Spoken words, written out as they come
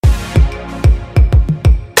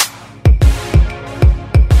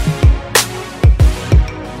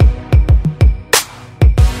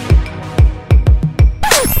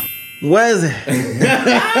What is it?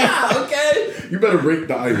 Okay. You better break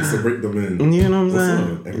the ice and break them in. You know what I'm saying?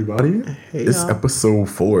 What's up, everybody? Hey, It's y'all. episode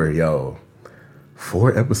 4, yo.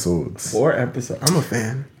 4 episodes. 4 episodes. I'm a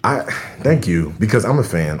fan. Thank you, because I'm a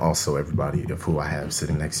fan also, everybody, of who I have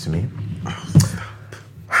sitting next to me.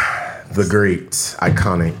 The great,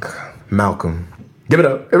 iconic Malcolm. Give it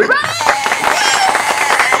up, everybody!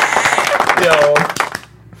 Yo.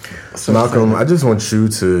 So Malcolm, I just want you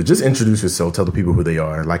to just introduce yourself, tell the people who they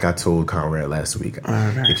are. Like I told Conrad last week,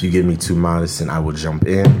 if you get me too modest, then I will jump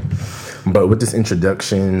in. But with this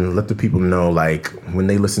introduction, let the people know, like, when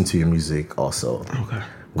they listen to your music, also,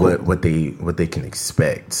 what they can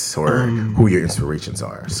expect or who your inspirations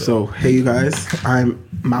are. So, hey, you guys, I'm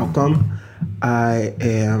Malcolm. I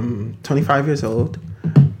am 25 years old,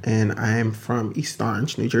 and I am from East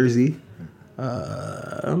Orange, New Jersey.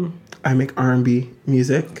 I make R&B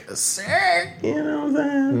music. Sir. You know what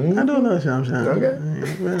I'm saying? I do a little sham. Okay.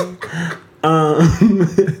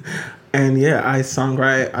 And yeah, I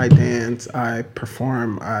songwrite, I dance, I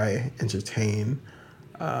perform, I entertain.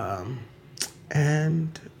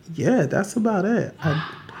 And yeah, that's about it.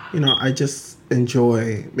 I just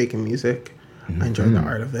enjoy making music. I enjoy the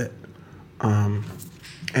art of it.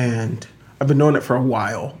 And I've been doing it for a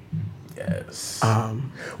while. Yes.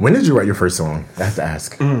 When did you write your first song? I have to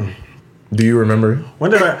ask. Do you remember? When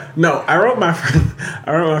did I? No, I wrote my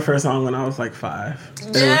first song when I was like 5.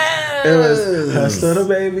 Yes. It was Hush Little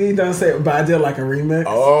Baby, Don't Say It, but I did like a remix.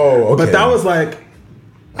 Oh, okay. But that was like,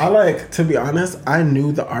 to be honest, I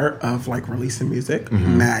knew the art of like releasing music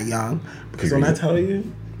mad young. Because when I tell you,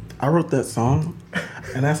 I wrote that song,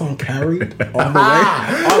 and that song carried all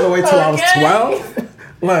the way till I was 12.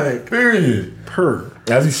 Like, period.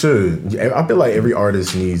 As you should. I feel like every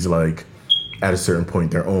artist needs, like, at a certain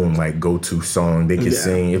point, their own, like, go-to song they can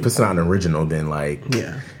sing. If it's not an original, then, like,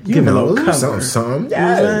 give a little cover. Something.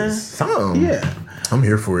 Yes. Something. Yeah. I'm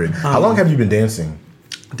here for it. How long have you been dancing?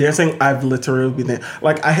 Dancing, I've literally been dancing.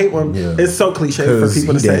 Like, I hate when it's so cliche for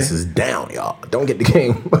people to say. Dances down, y'all. Don't get the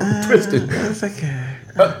game twisted. It's okay.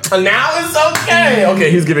 Now it's okay.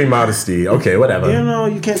 Okay, he's giving modesty. Okay, whatever. You know,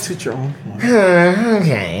 you can't toot your own horn.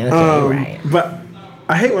 Okay, right. But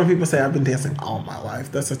I hate when people say I've been dancing all my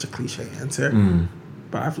life. That's such a cliche answer.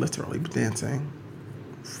 But I've literally been dancing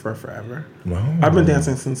for forever. Wow. I've been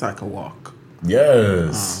dancing since I could walk.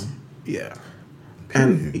 Yes. Yeah.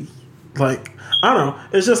 And, like, I don't know.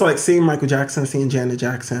 It's just like seeing Michael Jackson, seeing Janet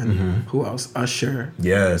Jackson. Who else? Usher.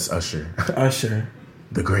 Yes, Usher. Usher.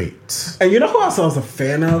 The great. And you know who else I was a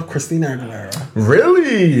fan of? Christina Aguilera.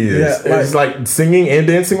 Really? Yeah. It's like singing and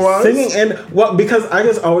dancing wise? Singing and, well, because I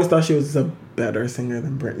just always thought she was a better singer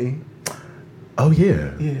than Britney. Oh,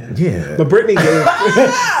 yeah. Yeah. But Britney gave...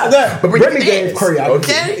 Britney gave choreography.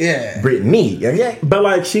 Okay. Yeah. Britney. Yeah. But,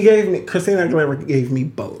 like, Christina Aguilera gave me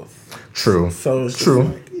both. True. So it's true.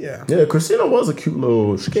 Like, yeah. Yeah, Christina was a cute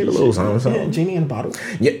little... She gave a little something. Yeah, Genie in a Bottle.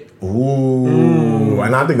 Yeah. Ooh.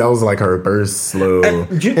 And I think that was like her first slow...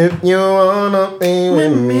 If you wanna be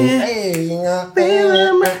with me...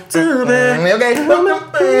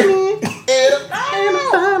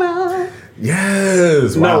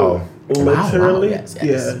 Yes. Wow. No, literally. Wow. Yes.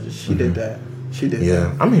 Yeah, she did that. She did that.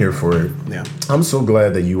 Yeah, I'm here for it. Yeah. I'm so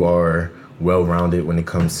glad that you are well-rounded when it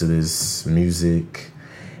comes to this music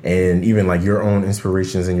and even like your own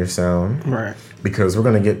inspirations and your sound. Right. Because we're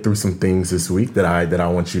going to get through some things this week that I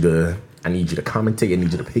want you to... I need you to commentate. I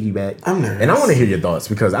need you to piggyback. I'm nervous. And I want to hear your thoughts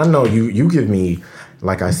because I know you give me,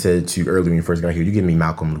 like I said to you earlier when you first got here, you give me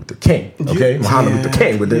Malcolm Luther King, okay? Muhammad Luther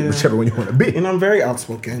King, whichever one you want to be. And I'm very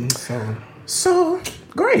outspoken, so... So,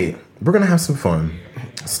 great. We're going to have some fun.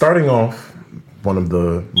 Starting off, one of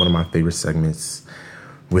my favorite segments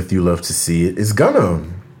with You Love to See It is Gunna.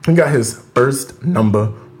 He got his first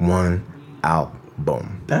 #1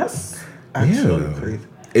 album. That's actually crazy.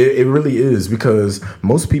 It really is because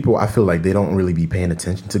most people, I feel like they don't really be paying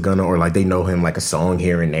attention to Gunna or like they know him like a song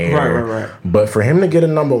here and there. Right. But for him to get a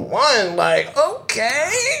 #1, like,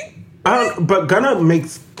 okay. But Gunna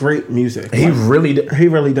makes great music. He really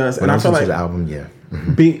does. When and I feel like the album, yeah.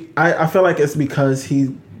 I feel like it's because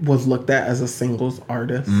he was looked at as a singles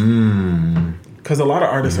artist. Because a lot of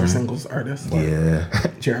artists are singles artists.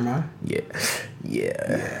 Like Jeremiah. Yeah.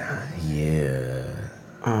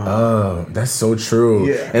 Oh, that's so true.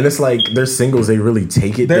 Yeah. And it's like their singles, they really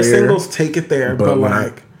take it Their there. singles take it there, but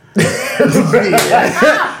like...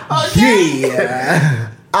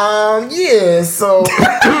 So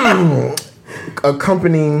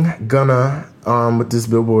accompanying Gunna with this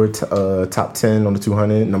Billboard top 10 on the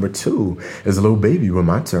 200. Number 2 is Lil Baby with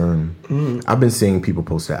My Turn. I've been seeing people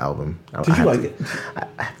post that album. Did you like it?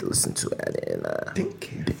 I have to listen to it and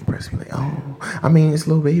Didn't impress me. Like, I mean, it's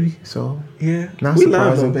Lil Baby, so yeah, not we surprising.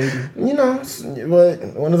 love Lil Baby. You know,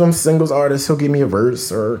 but one of them singles artists, he'll give me a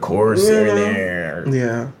verse or a chorus here and there.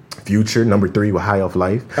 Yeah. Future, number 3 with High Off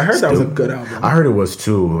Life. I heard that was a good album. I heard it was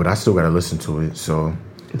too, but I still gotta listen to it. So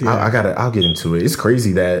Yeah. I'll get into it. It's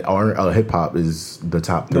crazy that our hip hop is the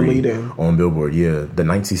top 3 leading on Billboard. Yeah, the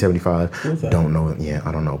 1975. What's that? Don't know. Yeah,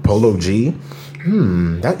 I don't know. Polo G.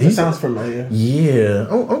 It sounds familiar. Yeah.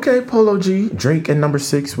 Oh, okay. Polo G. Drake and number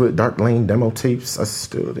 6 with Dark Lane demo tapes. I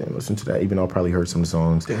still didn't listen to that, even though I probably heard some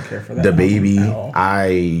songs. Didn't care for that. The Baby. at all.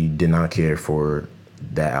 I did not care for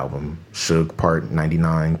that album. Suge Part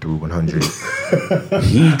 99 through 100.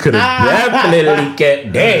 He could have definitely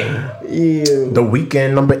kept that. Ew. The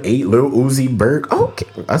Weeknd, number 8, Lil Uzi Vert. Okay,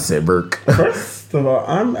 I said Vert. First of all,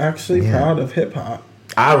 I'm actually proud of hip hop.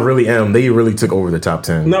 I really am. They really took over the top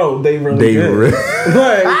 10. No, they really did.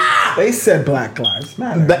 Like, they said Black Lives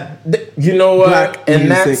Matter. You know what? Black and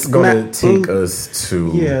music. that's going to take us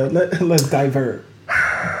to... Yeah, let's divert.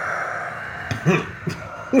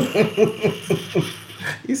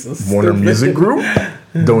 He's so Warner stupid. Music Group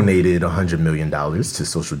donated $100 million to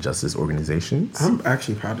social justice organizations. I'm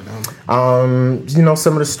actually proud of them. You know,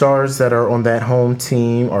 some of the stars that are on that home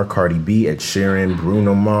team are Cardi B, Ed Sheeran,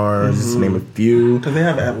 Bruno Mars, name a few. Because they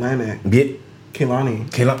have Atlantic. Yeah, Kehlani.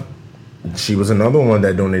 Kayla, she was another one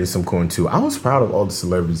that donated some coin too. I was proud of all the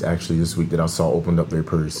celebrities actually this week that I saw opened up their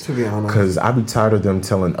purse. To be honest. Because I'd be tired of them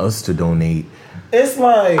telling us to donate. It's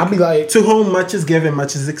like, I'd be like, to whom much is given,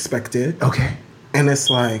 much is expected. okay, And it's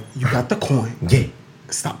like, you got the coin. yeah,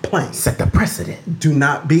 Stop playing. set the precedent. Do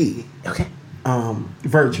not be Okay.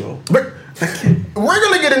 Virgil. But we're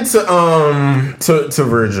gonna get into to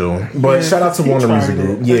Virgil, but Yeah, shout out to he Warner tried Music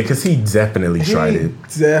Group. it. Yeah, because he definitely tried it.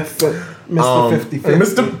 Mr.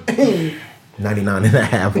 50-50. 99 and a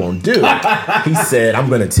half won't do. He said, I'm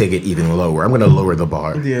gonna take it even lower. I'm gonna lower the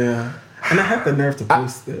bar. Yeah. And I had the nerve to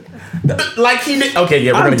post it. Like he did. Okay,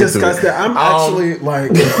 yeah, we're I'm gonna get disgusted. to it. I'm actually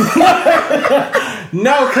like,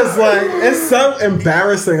 no, because like it's so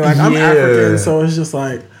embarrassing. Like I'm Yeah. African, so it's just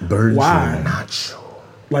like, Virgil why? Nacho.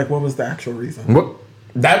 Like, what was the actual reason? What?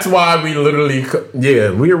 That's why we literally,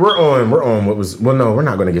 we're on what was, well, no, we're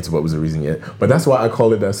not going to get to what was the reason yet, but that's why I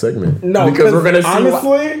call it that segment. No, because we're going to see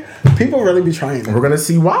honestly, people really be trying. we're going to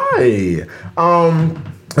see why.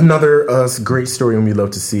 Another great story, and we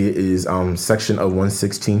love to see it, is section of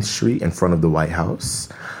 116th Street in front of the White House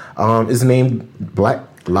is named Black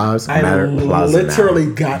Lives Matter Plaza literally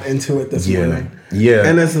now. got into it this morning. Yeah.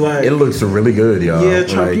 And it's like, it looks really good, y'all. yeah,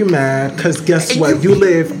 Trump, Like, you mad? Because guess what? You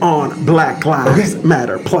live on Black Lives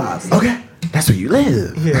Matter Plaza. okay, that's where you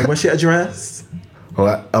live. Yeah, what's your address?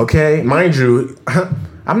 Well, okay, mind you,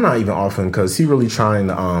 I'm not even off him because he really trying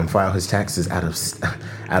to file his taxes out of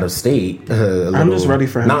state. I'm just ready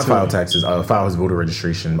for him not to file taxes, file his voter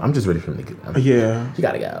registration. I'm just ready for him to get. Yeah. He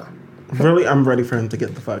gotta go. Really, I'm ready for him to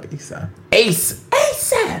get the fuck ASAP.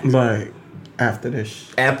 ASAP. Like, after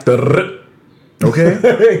this. After.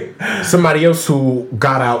 Okay. Somebody else who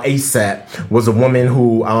got out ASAP was a woman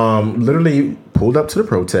who literally pulled up to the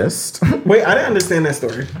protest. Wait, I didn't understand that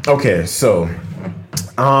story. Okay, so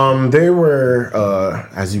there were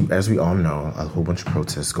as we all know, a whole bunch of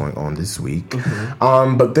protests going on this week.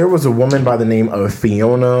 But there was a woman by the name of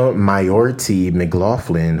Fiona Mayorty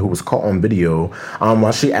McLaughlin who was caught on video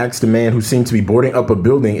while she asked a man who seemed to be boarding up a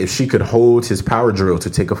building if she could hold his power drill to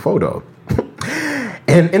take a photo.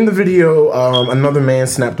 And in the video, another man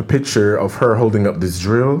snapped a picture of her holding up this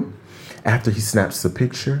drill. After he snaps the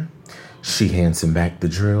picture, she hands him back the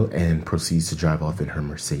drill and proceeds to drive off in her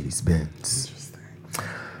Mercedes-Benz.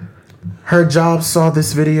 Her job saw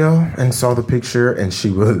this video and saw the picture, and she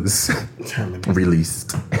was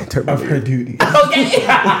released. Of her duty. Okay.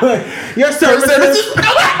 Your services.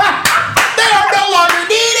 They are no longer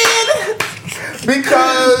needed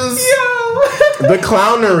because the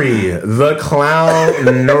clownery.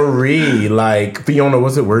 Like, Fiona,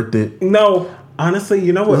 was it worth it? No, honestly,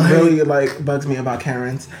 you know what really like bugs me about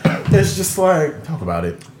Karens? It's just like, Talk about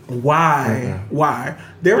it. why? Why?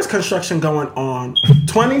 There was construction going on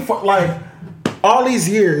 24, like all these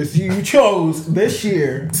years. You chose this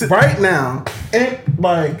year, right now, and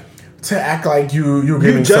like To act like you're you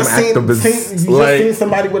giving just some seen, activists, you just seen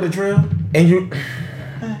somebody with a drill. and you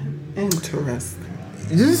Interesting.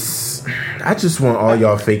 I just want all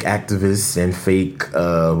y'all fake activists and fake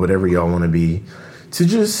whatever y'all want to be to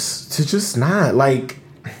just not like.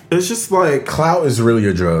 It's just like Clout is really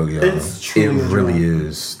a drug, y'all. It's truly it a really drug.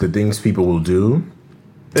 is. The things people will do.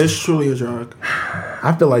 It's truly a drug.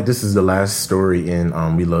 I feel like this is the last story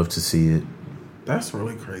in We Love to See It. That's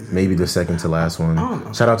really crazy. Maybe the second to last one. I don't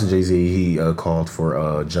know. Shout out to Jay-Z. He called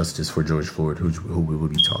for justice for George Floyd, who we will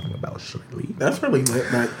be talking about shortly. That's really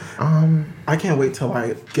lit. Like, I can't wait till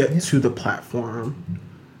I get to the platform,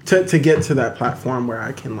 to get to that platform where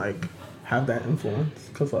I can like have that influence.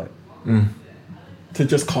 Cause like, to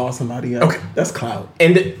just call somebody out, that's clout.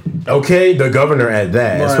 And the governor at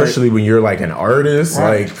that, Right. especially when you're like an artist,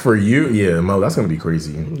 Right. like for you, Mo, that's gonna be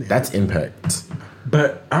crazy. Yeah. That's impact.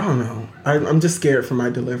 But I don't know. I'm just scared for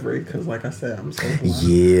my delivery because, like I said, I'm so blind.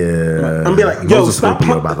 Yeah. I'm be like, Mo's yo, a stop.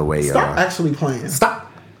 Scorpio, by the way, Stop y'all. actually playing. Stop.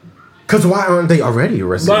 Because why aren't they already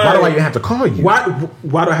arrested? Like, why do I even have to call you? Why do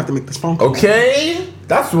I have to make this phone call? Okay,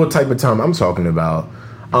 that's what type of time I'm talking about.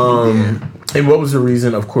 And what was the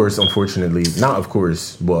reason? Of course, unfortunately, not of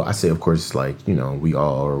course. Well, I say of course, like, you know, we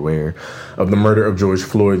all are aware of the murder of George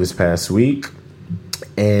Floyd this past week,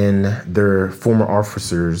 and their former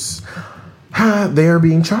officers. They are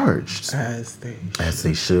being charged As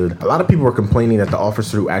they should. A lot of people were complaining that the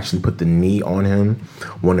officer who actually put the knee on him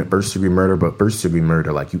wanted first-degree murder, but first-degree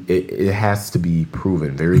murder, like it has to be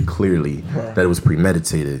proven very clearly that it was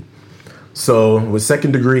premeditated. So with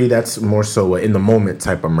second degree, that's more so in the moment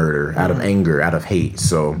type of murder, out of anger, out of hate.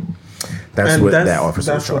 So that's what that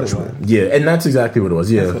officer was charged with. Yeah, and that's exactly what it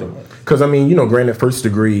was. Yeah, because I mean, you know, granted, first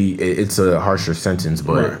degree, it's a harsher sentence,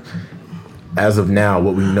 but. Right. As of now,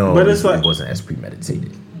 what we know is like, it wasn't as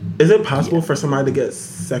premeditated. Is it possible for somebody to get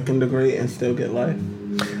second degree and still get life?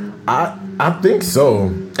 I think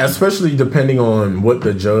so, especially depending on what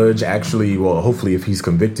the judge actually, well, hopefully if he's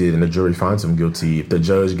convicted and the jury finds him guilty, if the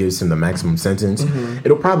judge gives him the maximum sentence,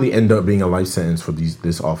 it'll probably end up being a life sentence for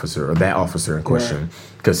this officer or that officer in question.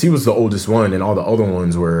 Because he was the oldest one and all the other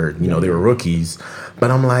ones were, you know, they were rookies.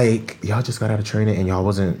 But I'm like, y'all just got out of training and y'all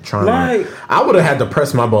wasn't trying to. I would have had to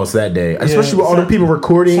press my boss that day, especially with all the people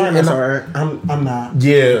recording. That's all right. I'm not.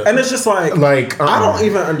 Yeah. And it's just like I don't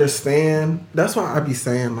even understand. That's why I be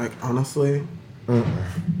saying, like, honestly,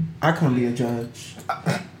 I couldn't be a judge.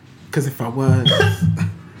 Because if I was,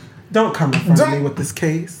 don't come in front of me with this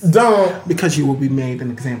case. Don't. Because you will be made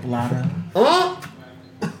an example out of.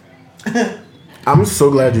 I'm so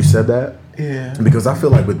glad you said that. Yeah. Because I feel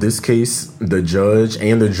like with this case, the judge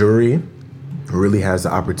and the jury really has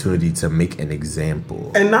the opportunity to make an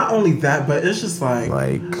example. And not only that, but it's just like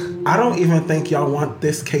I don't even think y'all want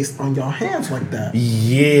this case on your hands like that.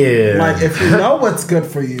 Yeah. Like, if you know what's good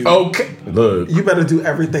for you, okay, look, you better do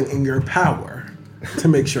everything in your power to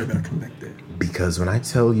make sure they're convicted. Because when I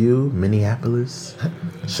tell you Minneapolis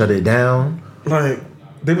shut it down, like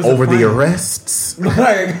they was over the arrests,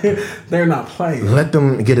 like they're not playing. Let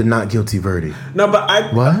them get a not guilty verdict. No,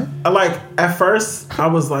 but what? At first I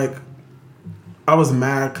was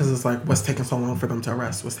mad because it's like, what's taking so long for them to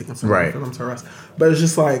arrest? What's taking so long for them to arrest? But it's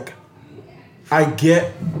just like, I don't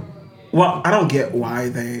get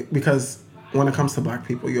why because when it comes to black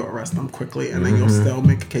people, you'll arrest them quickly and then you'll still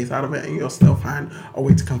make a case out of it and you'll still find a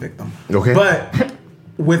way to convict them. Okay. But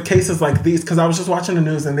with cases like these, because I was just watching the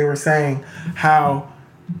news and they were saying how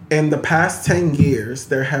in the past 10 years,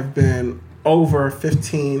 there have been over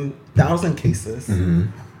 15,000 cases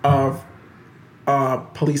of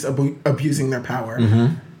police abusing their power,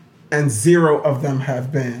 and 0 of them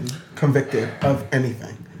have been convicted of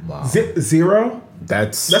anything. Wow. 0?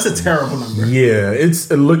 That's a terrible number. Yeah, it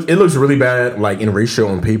looks really bad, like in ratio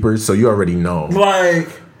on paper, so you already know. Like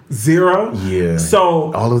 0? Yeah.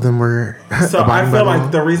 So all of them were. So I feel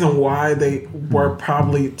like the reason why they were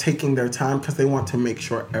probably taking their time because they want to make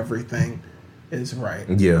sure everything is right.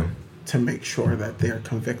 Yeah. To make sure that they're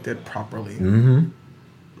convicted properly.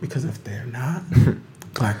 Because if they're not,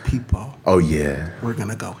 black people. Oh yeah. We're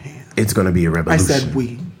gonna go ham. It's gonna be a revolution. I said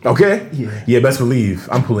we. Okay. Yeah. Yeah. Best believe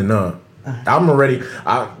I'm pulling up. I'm already.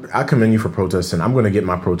 I commend you for protesting. I'm gonna get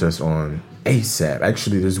my protest on ASAP.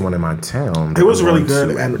 Actually, there's one in my town. It was really good,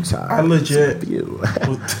 and I legit.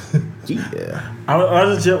 Yeah. I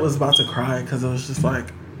legit was about to cry because it was just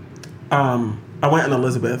like, I went in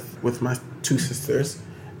Elizabeth with my 2 sisters,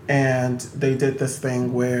 and they did this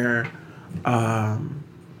thing where,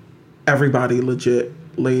 everybody legit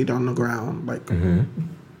laid on the ground, like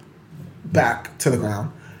back to the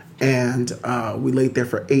ground, and we laid there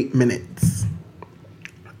for 8 minutes,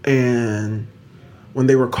 and when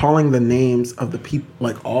they were calling the names of the people,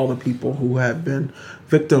 like all the people who have been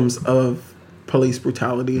victims of police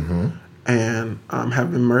brutality and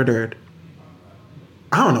have been murdered,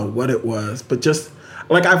 I don't know what it was, but just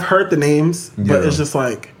like I've heard the names, but it's just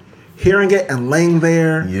like hearing it and laying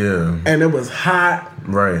there, and it was hot,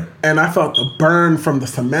 right? And I felt the burn from the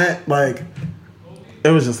cement, like it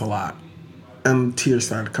was just a lot. and tears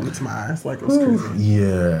started coming to my eyes. Like, it was crazy.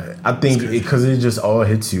 Yeah, I think because it just all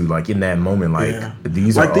hits you like in that moment. Like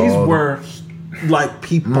these were like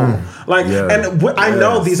people. And I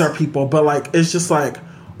know these are people, but like it's just like,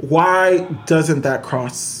 why doesn't that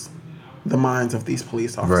cross the minds of these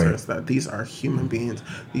police officers that these are human beings?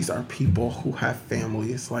 These are people who have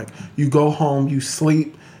families. Like, you go home, you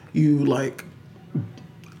sleep, you like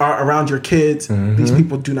are around your kids. These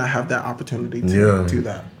people do not have that opportunity to do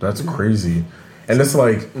that. That's crazy. And it's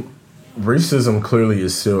like, racism clearly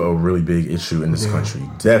is still a really big issue in this country.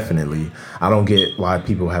 Definitely. I don't get why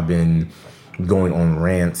people have been going on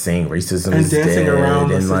rants saying racism is dead. And dancing around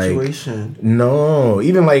the situation. No.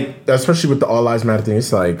 Even like, especially with the All Lives Matter thing,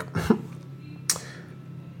 it's like,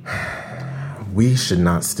 we should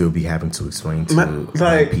not still be having to explain to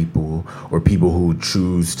like people or people who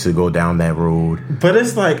choose to go down that road. But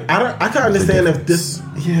it's like, I can understand if this,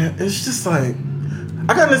 it's just like,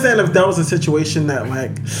 I can understand if that was a situation that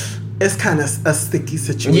like, it's kind of a sticky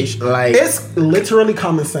situation. Like, it's literally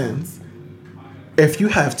common sense. If you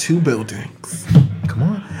have two buildings, come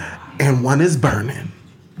on, and one is burning,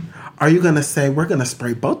 are you going to say, we're going to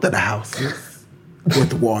spray both of the houses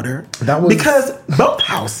with water? Because both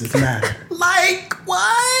houses matter. Like,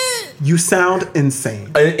 what? You sound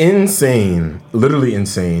insane. Insane. Literally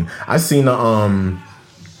insane. I seen a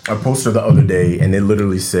poster the other day, and it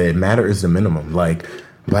literally said, matter is the minimum. Like,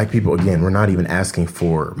 black people, again, we're not even asking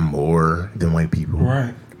for more than white people.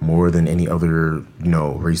 Right. More than any other,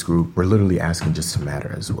 race group. We're literally asking just to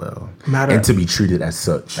matter as well. And to be treated as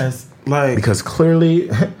such. Because clearly...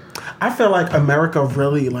 I feel like America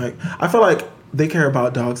really, I feel like they care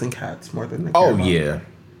about dogs and cats more than they care about...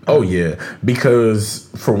 Oh, yeah. Because,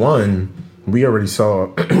 for one, we already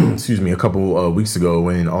saw, a couple weeks ago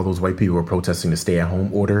when all those white people were protesting the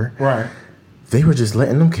stay-at-home order. Right. They were just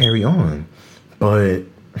letting them carry on. But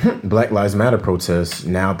Black Lives Matter protests,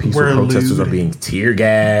 now peaceful protesters are being tear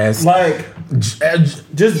gassed. Like,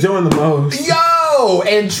 just doing the most. Yo!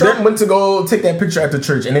 And Trump went to go take that picture at the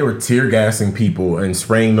church, and they were tear gassing people and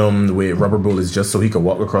spraying them with rubber bullets just so he could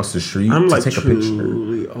walk across the street to take a picture. I'm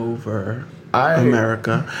truly over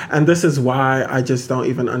America. And this is why I just don't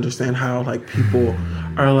even understand how people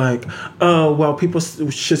are like, oh, well, people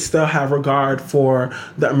should still have regard for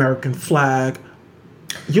the American flag.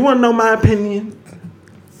 You want to know my opinion?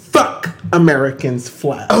 Fuck Americans'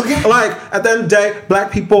 flag. Okay. Like, at the end of the day,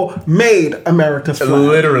 black people made America's flag.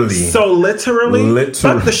 Literally. So literally,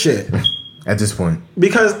 fuck the shit. At this point.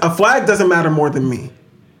 Because a flag doesn't matter more than me.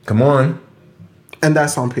 Come on. And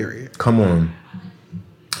that's on period. Come on.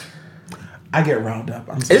 I get riled up.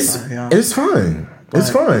 I'm so sorry, y'all. It's fine. It's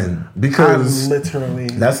fine. Because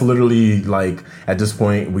that's literally like, at this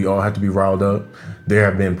point, we all have to be riled up. There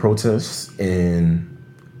have been protests in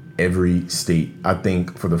every state, I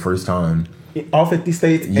think, for the first time. All 50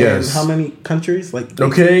 states? Yes. And how many countries?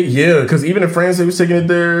 Because even in France, they was taking it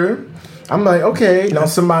there. I'm like, okay. Now,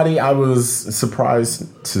 somebody I was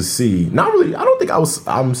surprised to see. Not really. I don't think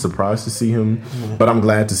I'm surprised to see him, but I'm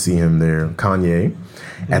glad to see him there. Kanye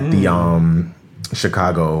at the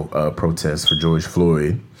Chicago protest for George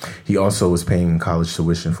Floyd. He also was paying college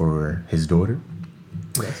tuition for his daughter.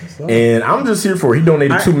 And I'm just here for it. He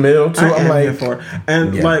donated $2 million too. I'm like, here for it.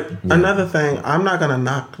 And another thing, I'm not gonna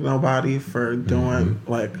knock nobody for doing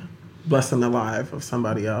blessing the life of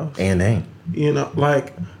somebody else. And ain't.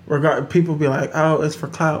 People be like, oh, it's for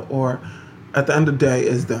clout, or at the end of the day,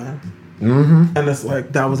 it's done. Mm-hmm. And it's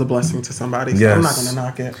like, that was a blessing to somebody. So I'm not gonna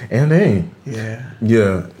knock it. And ain't.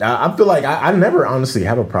 Yeah. I feel like I never honestly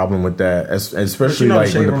have a problem with that, especially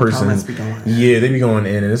when the person, they be going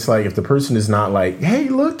in, and it's like, if the person is not like, hey,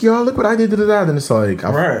 look, y'all, look what I did, then it's like,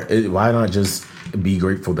 why not just be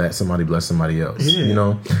grateful that somebody blessed somebody else?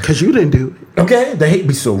 Because you didn't do it. Okay, the hate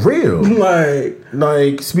be so real.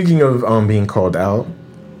 like speaking of being called out.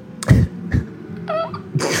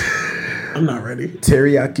 I'm not ready.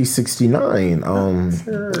 Teriyaki 69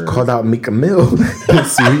 called out Meek Mill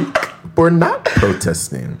this week for not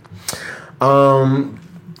protesting.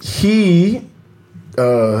 He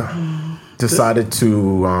decided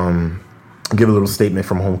to give a little statement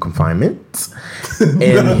from home confinement,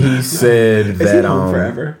 and he said that is he home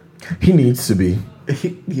forever? He needs to be.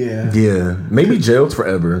 Yeah. Maybe jailed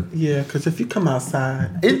forever. Yeah, because if you come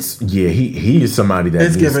outside, he is somebody that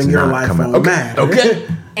it's needs giving to your not life come out. Okay.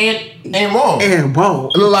 And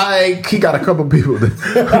won't. Like, he got a couple people that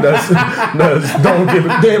don't give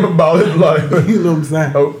a damn about his life. You know what I'm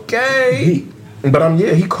saying? Okay. But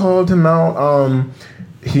he called him out.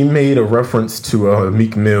 He made a reference to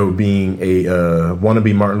Meek Mill being a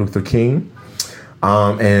wannabe Martin Luther King,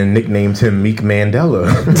 and nicknamed him Meek Mandela.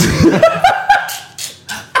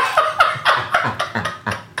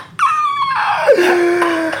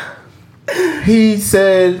 He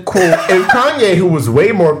said, quote, if Kanye, who was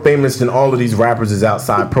way more famous than all of these rappers, is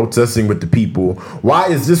outside protesting with the people, why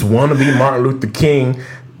is this wannabe Martin Luther King...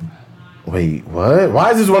 Wait, what?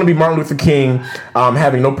 Why is this wannabe Martin Luther King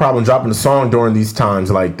having no problem dropping a song during these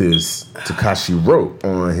times like this? Tekashi wrote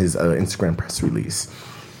on his Instagram press release.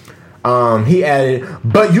 He added,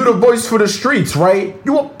 but you the voice for the streets, right?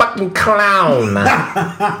 You a fucking clown.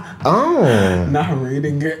 Oh. Not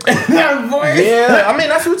reading it. That voice. Yeah, I mean,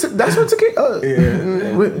 that's what he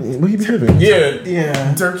be giving.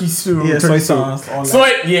 Yeah. Turkey stew. Yeah, turkey soy sauce. All soy,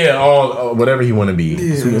 yeah, all whatever he want to be.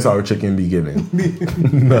 Yeah. Sweet and sour chicken be given.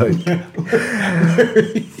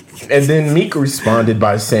 And then Meek responded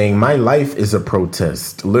by saying, my life is a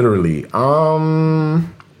protest. Literally. I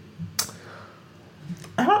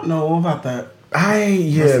don't know about that.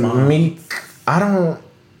 Meek,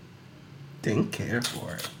 Didn't care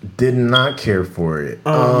for it. Did not care for it.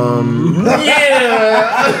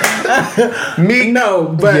 Meek,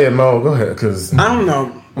 no, but yeah, Mo, go ahead, cause I don't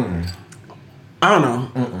know. I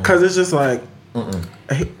don't know, cause it's just like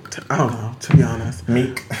I don't know. To be honest,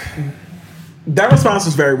 Meek, that response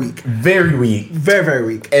was very weak. Very weak. Very, very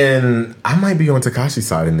weak. And I might be on Tekashi's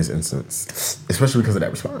side in this instance, especially because of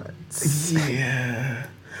that response. Yeah,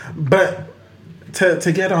 but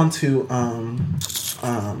to get onto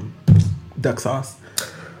duck sauce,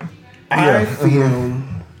 I feel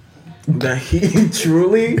that he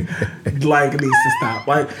truly like needs to stop.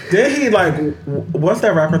 Like, did he like? What's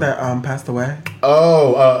that rapper that passed away?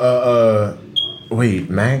 Wait,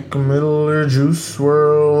 Mac Miller, Juice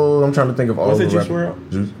WRLD. I'm trying to think of all. Was the it Juice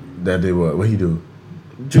WRLD? Juice, that did what? What he do?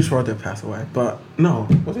 Juice WRLD did pass away, but no,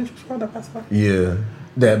 was it Juice WRLD that passed away? Yeah,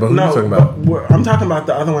 that. But who you talking about? I'm talking about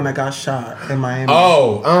the other one that got shot in Miami.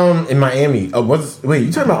 Oh, in Miami. Wait,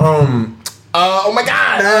 you talking about oh my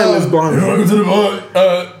God! It's blowing.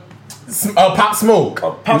 Pop Smoke.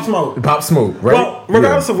 Pop Smoke. Pop Smoke. Right. Well,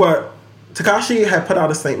 regardless of what. Tekashi had put out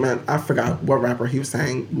a statement. I forgot what rapper he was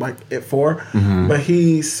saying like it for, but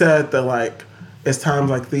he said that like it's times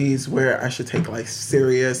like these where I should take like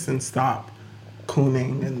serious and stop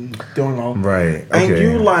cooning and doing all right. And okay.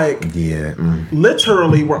 you like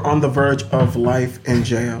literally were on the verge of life in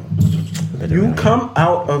jail. You come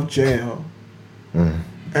out of jail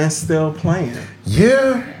and still playing.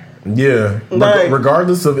 Yeah. Like,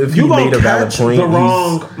 regardless of if he made a valid point, the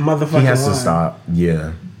wrong motherfucking he has line. to stop.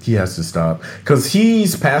 Yeah. He has to stop because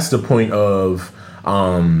he's past the point of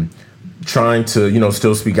trying to,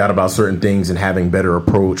 still speak out about certain things and having better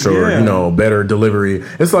approach or, better delivery.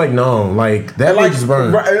 It's like, no, like that like just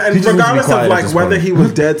burned. Right, and regardless of like whether he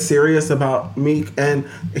was dead serious about Meek and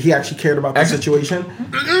he actually cared about the situation,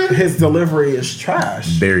 his delivery is trash.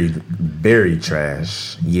 Very, very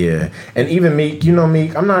trash. Yeah. And even Meek,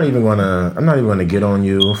 Meek, I'm not even gonna get on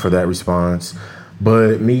you for that response.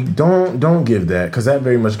 But Meek, don't give that, because that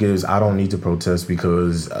very much gives I don't need to protest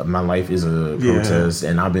because my life is a protest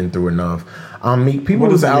and I've been through enough. Meek, people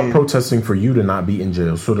was out protesting for you to not be in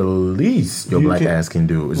jail, so the least your black ass can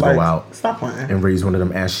do is go out and raise one of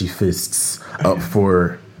them ashy fists up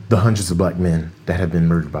for the hundreds of black men that have been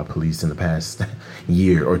murdered by police in the past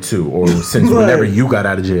year or two, or since whenever you got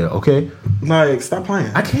out of jail. Okay, like stop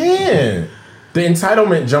playing. I can't. The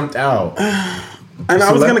entitlement jumped out. And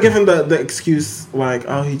I was gonna give him the excuse like,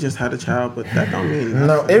 oh, he just had a child, but that don't mean nothing.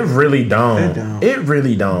 No, it really don't. It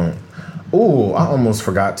really don't. Oh, I almost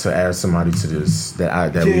forgot to add somebody to this we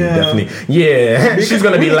definitely. Yeah, she's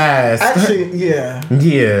gonna be last. Actually, yeah.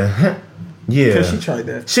 Because she tried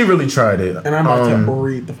that. She really tried it. And I'm about to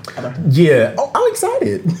read the fuck out of her. Yeah. Oh, I'm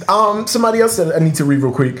excited. Somebody else said I need to read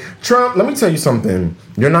real quick. Trump, let me tell you something.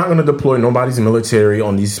 You're not going to deploy nobody's military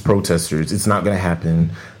on these protesters. It's not going to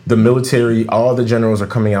happen. The military, all the generals are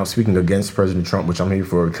coming out speaking against President Trump, which I'm here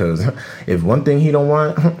for, because if one thing he don't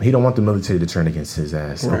want the military to turn against his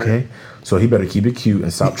ass, okay? So he better keep it cute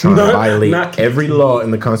and stop trying to violate every law in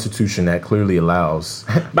the Constitution that clearly allows.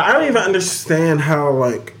 But I don't even understand how,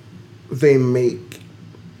 like, they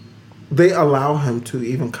allow him to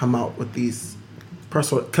even come out with these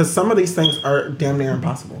personal, because some of these things are damn near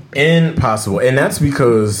impossible. Impossible. And that's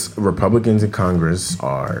because Republicans in Congress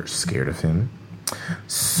are scared of him.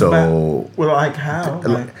 So, well, like how?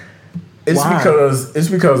 Like, it's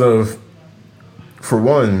because of, for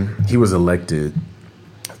one, he was elected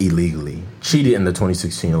illegally, cheated in the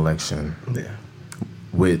 2016 election. Yeah.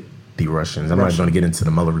 With the Russians. I'm not going to get into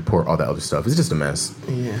the Mueller report, all that other stuff. It's just a mess.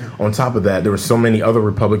 Yeah. On top of that, there were so many other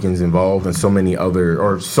Republicans involved and so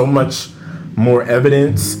much more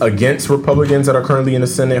evidence against Republicans that are currently in the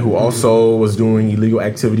Senate who also was doing illegal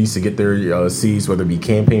activities to get their seats, whether it be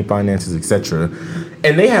campaign finances, etc.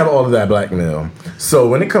 And they have all of that blackmail. So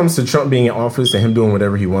when it comes to Trump being in office and him doing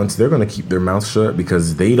whatever he wants, they're going to keep their mouth shut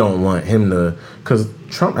because they don't want him to.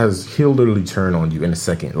 Because he'll literally turn on you in a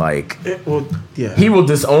second. Like, he will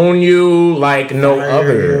disown you like no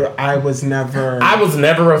other. I was never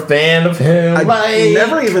a fan of him. I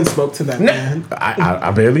never even spoke to that man.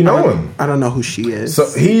 I barely know him. I don't know who she is. So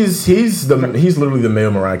he's literally the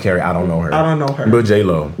male Mariah Carey. I don't know her. But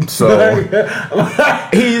J-Lo. So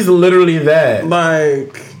he's literally that.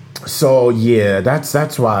 Like. So yeah,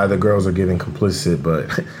 that's why the girls are getting complicit. But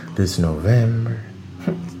this November.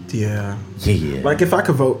 Yeah. Yeah. Like if I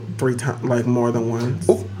could vote 3 times, like more than once.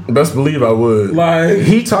 Ooh, best believe I would. Like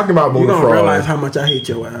he talking about voter fraud. You don't realize how much I hate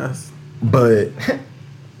your ass. But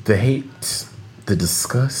the hate, the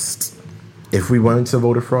disgust. If we wanted to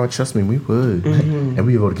vote fraud, trust me, we would. Mm-hmm. And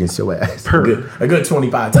we would vote against your ass. A good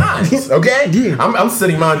 25 times. Okay? Yeah. I'm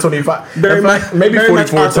sitting mine 25. Maybe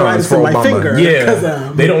 44 times for my Obama. Finger,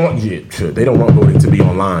 yeah. They don't want voting to be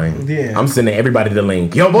online. Yeah. I'm sending everybody the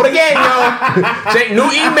link. Yo, vote again, yo. Check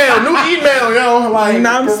new email, yo. Like,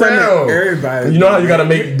 now I'm sending everybody. You know how you gotta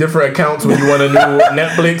make different accounts when you want a new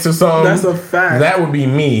Netflix or something? That's a fact. That would be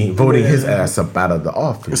me voting his ass up out of the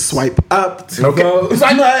office. Swipe up to vote.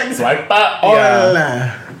 Swipe up.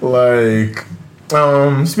 Yeah. Like,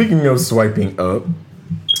 speaking of swiping up,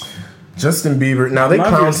 Justin Bieber. Now they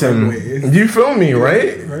clowned him. You feel me,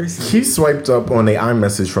 right? He swiped up on an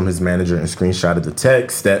iMessage from his manager and screenshotted the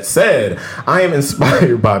text that said, "I am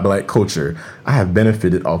inspired by Black culture. I have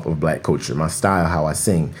benefited off of Black culture. My style, how I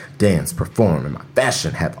sing, dance, perform, and my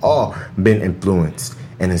fashion have all been influenced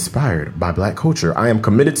and inspired by Black culture. I am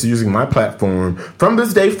committed to using my platform from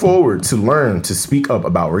this day forward to learn, to speak up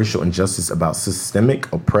about racial injustice, about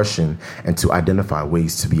systemic oppression, and to identify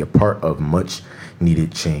ways to be a part of much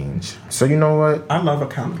needed change." So you know what? I love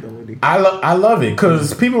accountability. I love it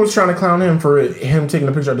because people was trying to clown him for him taking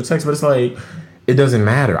a picture of the text, but it's like, it doesn't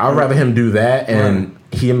matter. I'd rather him do that and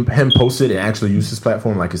him post it and actually use his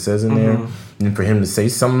platform like it says in there, and for him to say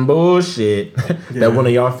some bullshit that one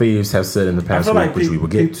of y'all faves have said in the past week, which we will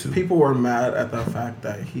get to. People were mad at the fact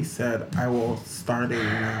that he said, "I will start it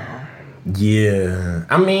now." Yeah,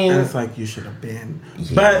 I mean, and it's like you should have been,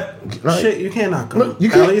 but shit, you cannot go. Look, you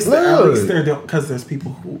can't, at least they're doing, because there's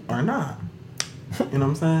people who are not. You know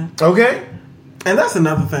what I'm saying? Okay, and that's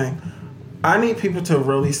another thing. I need people to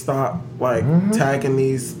really stop tagging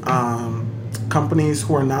these companies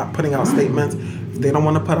who are not putting out statements. If they don't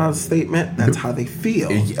want to put out a statement, that's how they feel.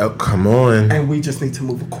 Come on, and we just need to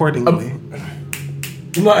move accordingly.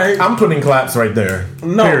 Like, I'm putting claps right there.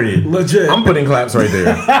 No, period. Legit. I'm putting claps right there.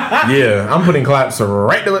 Yeah, I'm putting claps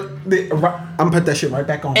right to it. I'm put that shit right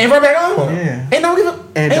back on. And right back on. Yeah. And don't give a.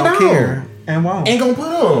 And don't care. And won't. Ain't gonna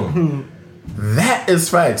put them. That is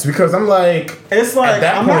facts, because I'm like, it's like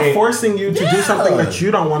I'm not forcing you to do something that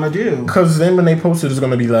you don't want to do. Because then when they post it, it's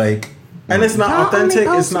gonna be like, and it's not authentic.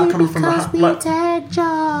 It's not coming from behind. Like, tagged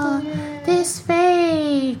y'all. This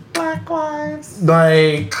fake. Black lives.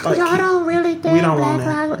 Like y'all don't really think we don't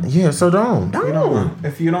Black want it. Yeah, so don't.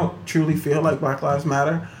 If you don't truly feel like Black Lives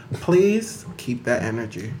Matter, please keep that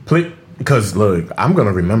energy. Please, because look, I'm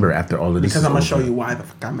gonna remember after all of this. Because I'm gonna show you why the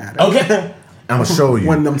fuck I matter. Okay. I'm gonna show you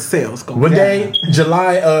when them sales go. What down. day?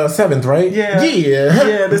 July 7th, right? Yeah.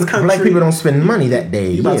 Yeah. This country. Black people don't spend money that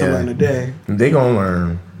day. You about to learn today. They gonna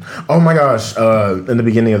learn. Oh my gosh! In the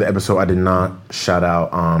beginning of the episode, I did not shout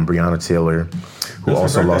out Breonna Taylor, who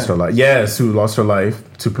also lost her life. Yes, who lost her life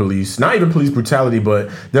to police. Not even police brutality, but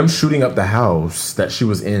them shooting up the house that she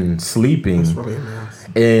was in, sleeping. That's really nice.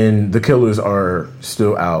 And the killers are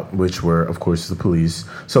still out, which were, of course, the police.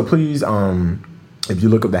 So please, if you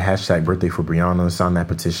look up the hashtag birthday for Breonna, sign that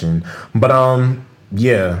petition. But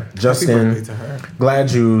yeah, Justin, glad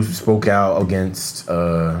you spoke out against.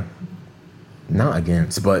 Not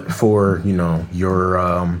against, but for, you know, your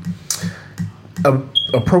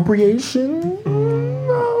appropriation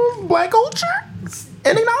of Black culture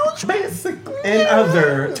and acknowledgement, basically, in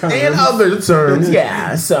other terms.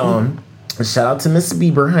 Yeah. So shout out to Miss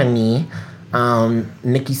Bieber, honey.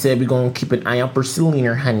 Nikki said we're gonna keep an eye out for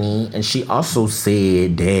Selena, honey, and she also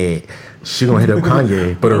said that she gonna hit up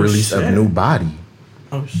Kanye for the release of New Body.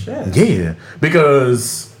 Oh shit! Yeah,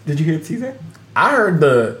 because did you hear Teaser?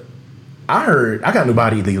 I got New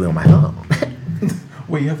Body legally on my thumb.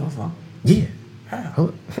 Wait, you have that song? Yeah.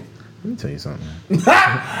 How? Let me tell you something.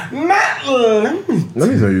 Let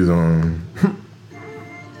me tell you something.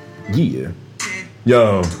 Yeah.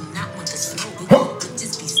 Yo.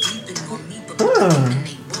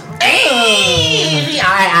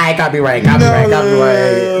 Hey, Copyright. Like,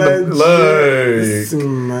 Look,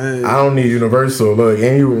 I don't need Universal. Look,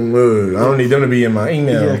 and I don't need them to be in my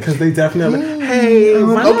email. Yeah, because they definitely. Hey,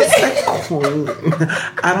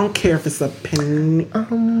 I don't care if it's a penny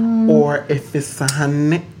or if it's a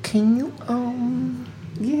honey. Can you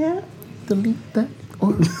Yeah. delete that? I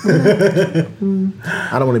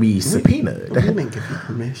don't want to be subpoenaed. We didn't give you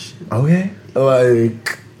permission. Okay.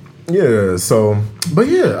 Like, yeah, so, but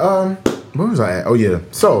yeah, where was I at? Oh, yeah.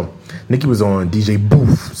 So, Nicki was on DJ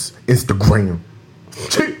Booth's Instagram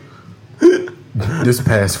this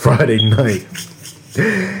past Friday night.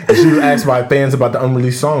 And she was asked by fans about the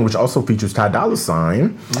unreleased song, which also features Ty Dolla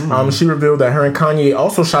 $ign. She revealed that her and Kanye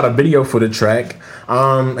also shot a video for the track,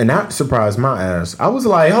 and that surprised my ass. I was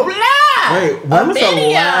like, hold up! Wait, when was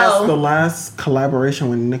the last collaboration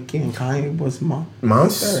with Nicki and Kanye was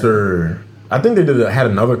Monster. I think they had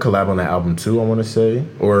another collab on that album too, I want to say,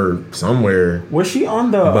 or somewhere. Was she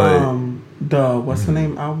on the what's the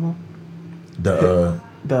name album? The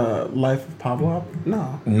Life of Pablo?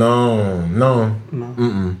 No. No.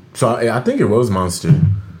 So I think it was Monster.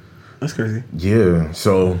 That's crazy. Yeah.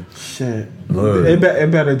 So shit. Look. It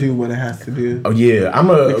better do what it has to do. Oh yeah.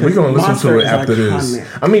 We're gonna listen to it after this.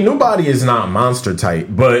 I mean, nobody is not Monster type,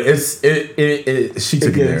 but she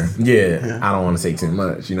took it there. Yeah. I don't want to say too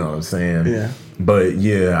much. You know what I'm saying? Yeah. But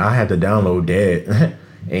yeah, I had to download that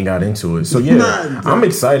and got into it. So yeah, I'm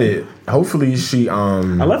excited. Hopefully she. I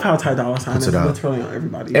love how Ty Dolla $ign is literally on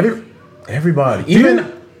everybody. Everybody.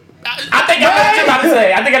 Even. I think I know what you're about to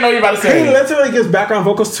say. I think I know what you're about to say. He literally gives background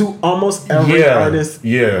vocals to almost every artist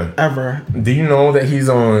ever. Do you know that he's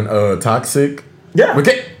on Toxic? Yeah.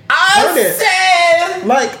 Okay. I said,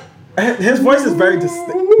 like, his voice is very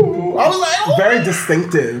distinct. I was like, very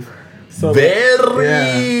distinctive. So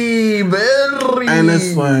very. And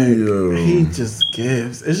it's like, he just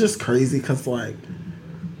gives. It's just crazy because, like,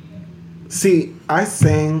 see, I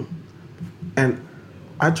sing and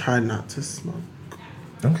I try not to smoke.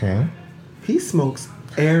 Okay. He smokes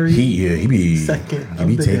every second. He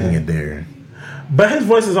be taking it there. But his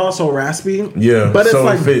voice is also raspy. Yeah. But it's so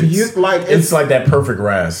like it's like that perfect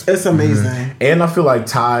rasp. It's amazing. Mm-hmm. And I feel like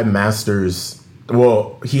Ty masters.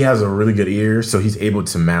 Well, he has a really good ear, so he's able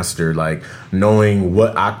to master like knowing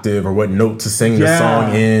what octave or what note to sing the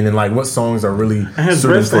song in, and like what songs are really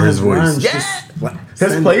suited for his voice.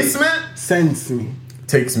 His placement sends me.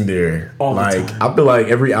 Takes me there. All the time. I feel like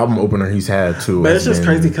every album opener he's had too. But it's just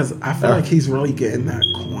crazy because I feel like he's really getting that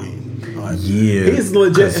coin. Like, yeah, he's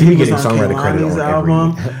legit. He was on Kehlani's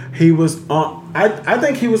album. He was on. I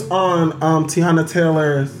think he was on Tiana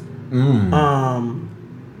Taylor's.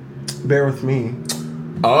 Bear With Me.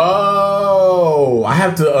 Oh, I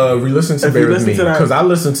have to re-listen to Bear With Me because I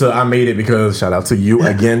listened to I Made It because shout out to you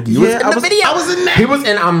again. You was in the video. I was in that. He was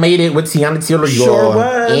in I Made It with Tiana Taylor. Sure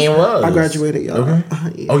was. And was. I graduated, y'all. Okay.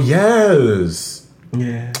 Yeah. Oh yes.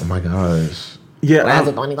 Yeah. Oh my gosh. Yeah.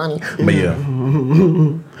 But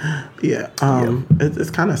yeah. It's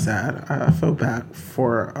kind of sad. I feel bad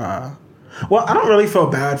for. Well, I don't really feel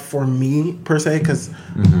bad for me per se because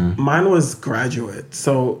mine was graduate,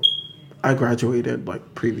 so. I graduated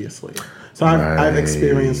like previously, so I've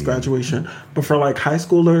experienced graduation. But for like high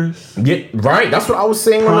schoolers, yeah, right. That's what I was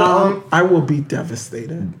saying. I will be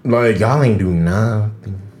devastated. Like y'all ain't do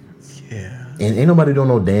nothing. Yeah, and ain't nobody doing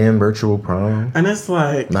no damn virtual prom. And it's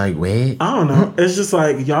like wait, I don't know. It's just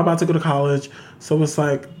like y'all about to go to college, so it's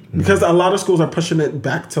like because a lot of schools are pushing it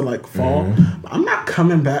back to like fall. I'm not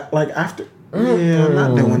coming back like after. Yeah, I'm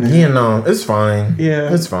not doing it. Yeah, no, it's fine.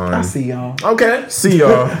 Yeah, it's fine. I'll see y'all. Okay, see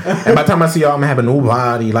y'all. And by the time I see y'all, I'm gonna have a new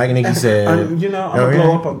body, like Nicki said. I'm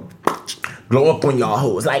gonna blow up on y'all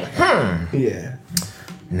hoes. Like, Yeah.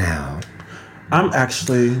 Now, I'm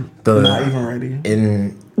actually not even ready.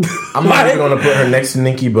 I'm not even gonna put her next to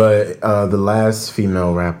Nicki, but the last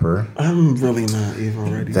female rapper. I'm really not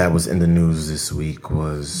even ready. That was in the news this week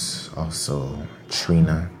was also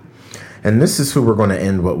Trina. And this is who we're going to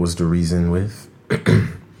end What Was the Reason with.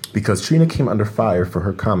 Because Trina came under fire for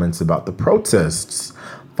her comments about the protests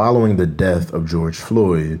following the death of George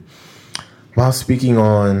Floyd. While speaking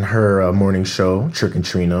on her morning show, Trick and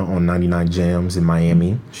Trina, on 99 Jams in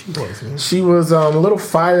Miami, she was a little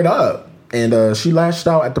fired up. And she lashed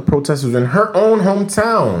out at the protesters in her own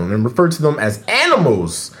hometown and referred to them as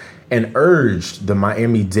animals and urged the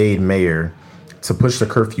Miami-Dade mayor to push the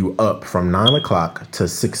curfew up from 9 o'clock to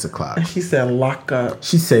 6 o'clock. And she said, lock up.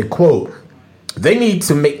 She said, quote, they need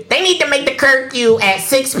to make the curfew at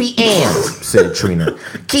 6 p.m., said Trina.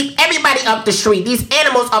 Keep everybody up the street. These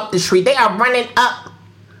animals up the street. They are running up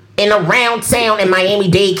and around town in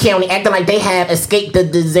Miami-Dade County acting like they have escaped the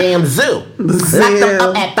damn zoo. Lock them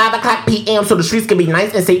up at 5 o'clock p.m. so the streets can be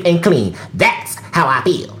nice and safe and clean. That's how I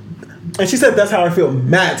feel. And she said that's how I feel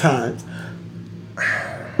mad times.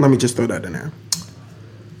 Let me just throw that in there.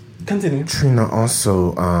 Continue. Trina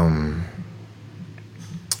also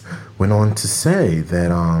went on to say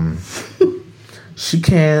that she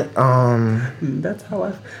can't That's how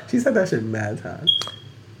I. She said that shit mad times.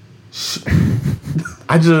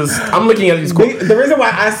 I'm looking at these quotes. The reason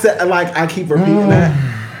why I said I keep repeating that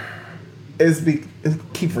is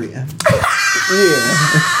keep reading.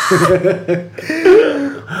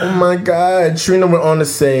 Oh my God. Trina went on to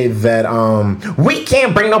say that We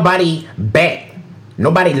can't bring nobody back.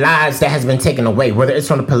 Nobody lives that has been taken away, whether it's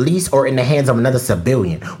from the police or in the hands of another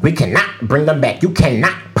civilian. We cannot bring them back. You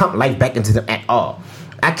cannot pump life back into them at all.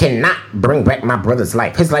 I cannot bring back my brother's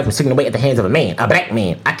life. His life was taken away at the hands of a man, a black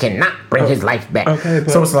man. I cannot bring his life back. Okay,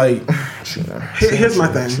 but so it's like Trina. Here's my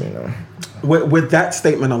thing. Trina. With that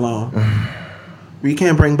statement alone, we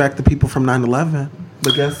can't bring back the people from 9/11.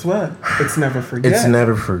 But guess what? It's never forget. It's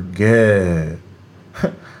never forget.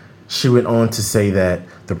 She went on to say that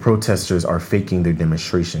the protesters are faking their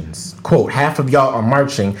demonstrations. Quote, half of y'all are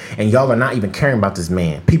marching and y'all are not even caring about this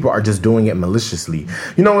man. People are just doing it maliciously.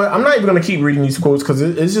 You know what? I'm not even going to keep reading these quotes because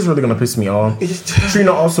it's just really going to piss me off.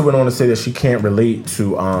 Trina also went on to say that she can't relate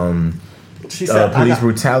to she said, police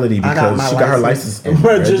brutality because she got her license and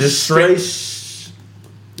registration.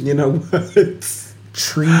 You know what?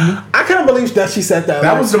 Tree. I can't believe that she said that.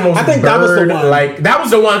 That was the most. I think that was the one. That was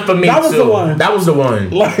the one for me. That was too. the one. That was the one.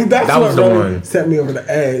 That was the one. Set me over the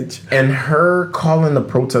edge. And her calling the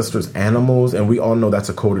protesters animals, and we all know that's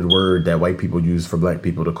a coded word that white people use for black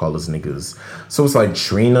people to call us niggas. So it's like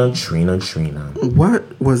Trina.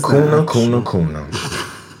 What was that? Kuna.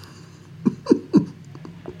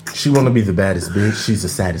 She want to be the baddest bitch. She's the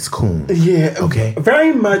saddest coon. Yeah. Okay.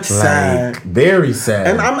 Very much sad. Very sad.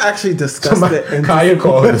 And I'm actually disgusted. Kaya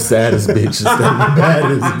called her the saddest bitch instead of the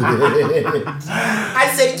baddest bitch.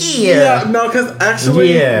 I said, yeah. No, because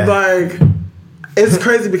actually, it's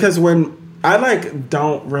crazy because when I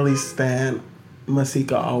don't really stand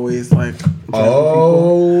Masika always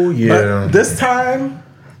oh people. Yeah. But this time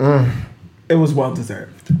it was well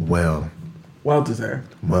deserved. Well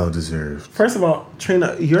deserved. First of all,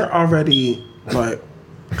 Trina, you're already I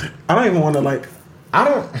don't even want to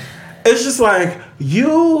it's just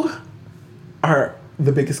you are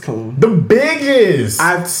the biggest coon. The biggest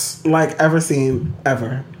I've ever seen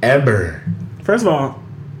ever. First of all,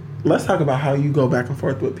 let's talk about how you go back and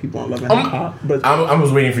forth with people on Love and Hip Hop. But I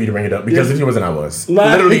was waiting for you to bring it up because if you wasn't, I was.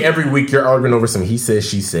 Literally every week you're arguing over some he said,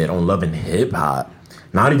 she said on Love and Hip Hop.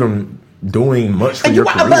 Not even doing much for your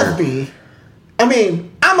career. Above me. I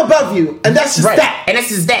mean, I'm above you, and that's just that. And that's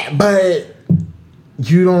just that. But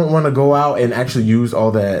you don't want to go out and actually use all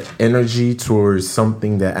that energy towards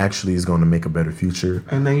something that actually is going to make a better future.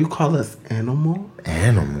 And then you call us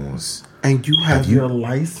animals. And you have your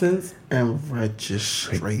license and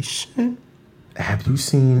registration? Have you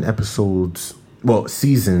seen episodes,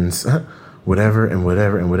 seasons, whatever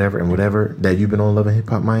that you've been on Love and Hip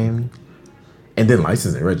Hop Miami? And then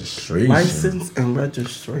license and registration.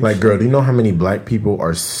 Girl, do you know how many black people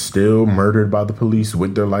are still murdered by the police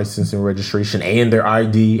with their license and registration and their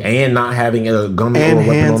ID and not having a gun or a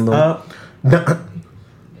weapon on them?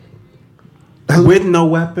 With no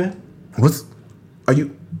weapon? Are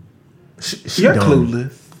you? You're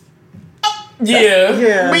clueless.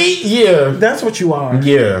 Yeah. That's what you are.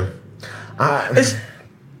 Yeah.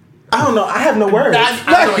 I don't know. I have no words.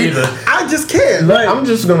 I don't either. I just can't.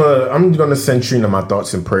 I'm gonna send Trina my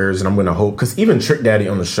thoughts and prayers, and I'm gonna hope because even Trick Daddy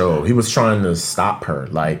on the show, he was trying to stop her.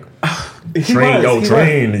 Train,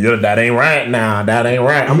 that ain't right now. That ain't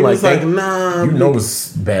right. I'm nah. You know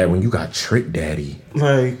it's bad when you got Trick Daddy.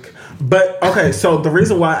 But okay. So the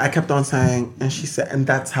reason why I kept on saying, and she said, and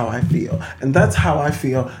that's how I feel, and that's how I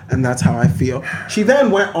feel, and that's how I feel. She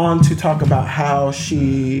then went on to talk about how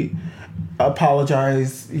she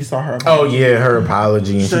apologize. You saw her apology. Oh yeah, her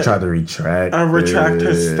apology, and she tried to retract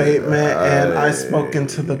her statement. And I spoken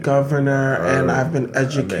to the governor, and I've been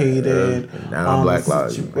educated on Black the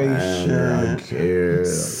Lives situation. I care.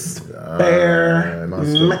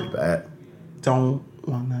 Don't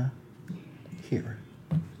wanna hear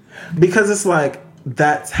it because it's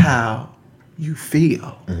that's how you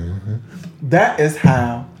feel. Mm-hmm. That is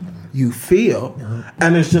how you feel,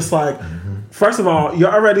 and it's just first of all,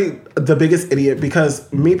 you're already the biggest idiot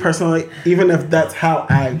because me personally, even if that's how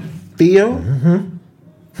I feel,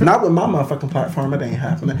 not with my motherfucking platform, it ain't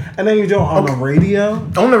happening. And then you do it on the radio.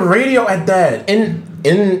 On the radio at that. And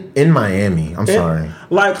in Miami. I'm sorry.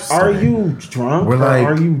 Like, are you drunk? We're or like,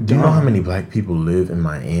 are you do you know dumb? how many black people live in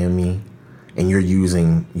Miami, and you're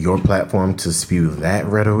using your platform to spew that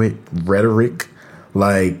rhetoric?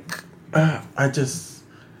 Like,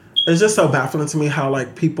 it's just so baffling to me how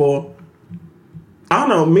like people. I don't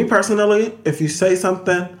know. Me personally, if you say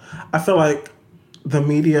something, I feel like the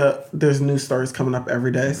media, there's new stories coming up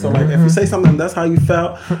every day. So like, if you say something that's how you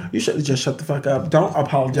felt, you should just shut the fuck up. Don't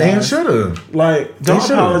apologize. they should have. Like, don't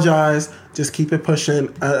should've. apologize. Just keep it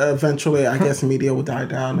pushing. Eventually, I guess media will die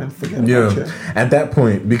down and forget about you. Yeah, at that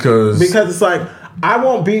point, because It's like, I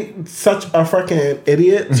won't be such a freaking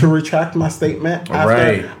idiot to retract my statement after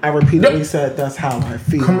Right. I repeatedly said that's how I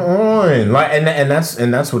feel. come on, like, and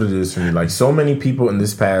that's what it is for me. Like, so many people in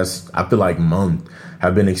this past, I feel like, month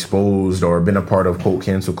have been exposed or been a part of quote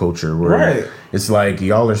cancel culture, where Right. it's like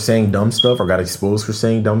y'all are saying dumb stuff or got exposed for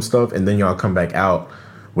saying dumb stuff, and then y'all come back out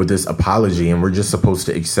with this apology, and we're just supposed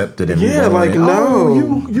to accept it and Yeah, move on. like, no.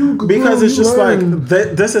 Oh, you Because it's just learned.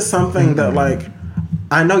 like, this is something that, like,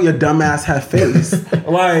 I know your dumb ass have face.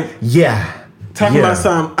 Like, yeah, talking yeah. about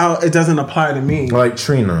something, it doesn't apply to me. Like,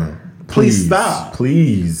 Trina, Please stop.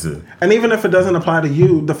 please. And even if it doesn't apply to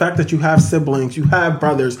you, the fact that you have siblings, you have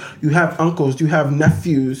brothers, you have uncles, you have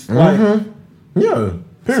nephews, like, Yeah,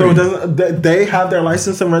 period. so it doesn't, they have their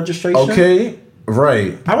license and registration. Okay,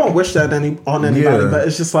 right. I won't wish that on anybody, Yeah. but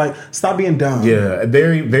it's just like, stop being dumb. Yeah,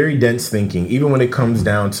 very, very dense thinking. Even when it comes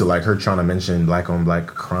down to like her trying to mention black on black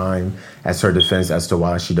crime as her defense as to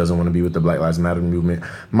why she doesn't want to be with the Black Lives Matter movement.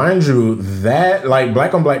 Mind you, that like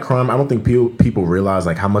black on black crime, I don't think people realize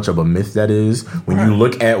like how much of a myth that is when you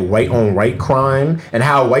look at white on white crime and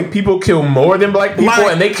how white people kill more than black people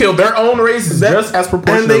Like, and they kill their own races just as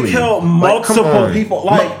proportionally. And they kill Like, come multiple on. people.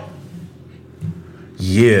 Like,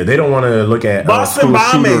 Yeah, they don't want to look at Boston school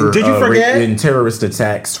bombing. shooter, Did you forget? and terrorist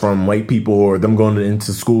attacks from white people or them going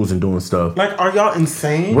into schools and doing stuff. like, are y'all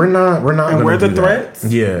insane? We're not. And gonna we're the do that. threats?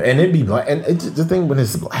 Yeah, and it'd be black. And it's the thing when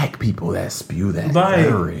it's black people that spew that Like-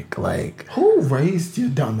 rhetoric. Like, Who raised you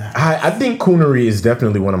dumbass? I think coonery is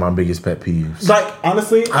definitely one of my biggest pet peeves. Like,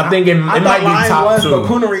 honestly, I think it I might thought be lying top was, two. but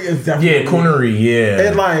coonery is definitely. Yeah, coonery. Yeah.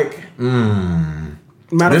 It like.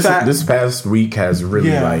 Matter of fact, This past week has really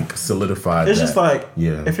Yeah. like solidified. it's that. just like,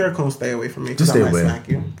 yeah. if you're a coon, stay away from me. Just Just stay I might away. smack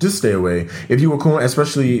you. Just stay away. If you were cool,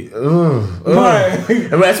 especially, Right.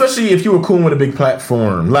 especially if you were cool with a big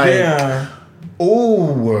platform, like, Yeah.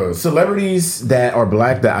 oh, celebrities that are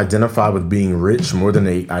black that identify with being rich more than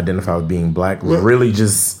they identify with being black really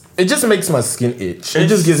just. It just makes my skin itch. It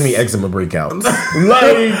just gives me eczema breakouts.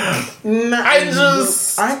 Like,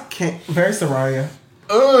 I can't. Very Soraya.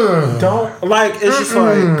 Don't like. It's just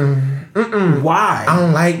like. Why? I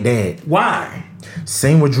don't like that. Why?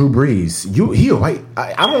 Same with Drew Brees. He a white.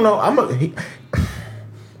 I don't know.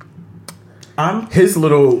 His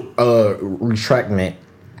little retractment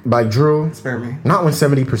by Drew. Spare me. Not when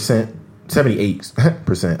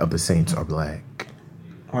 78% of the Saints are black.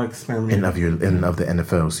 Like, spare me. And of the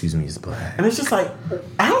NFL, excuse me, is black. And it's just like,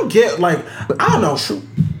 I don't get, like, I don't know.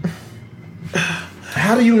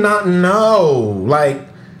 How do you not know? Like,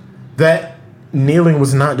 that kneeling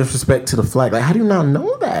was not disrespect to the flag. Like, how do you not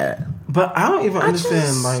know that? But I don't even understand,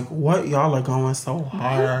 just- like, what y'all are going so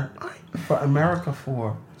hard for America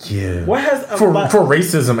for. Yeah. What has for like,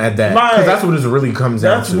 racism at that? Like, Because that's what it really comes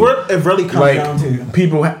down that's to. what it really comes down to. Like,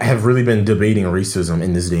 people have really been debating racism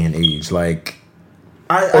in this day and age. Like,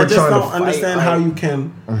 I or just trying to don't fight, understand like- how you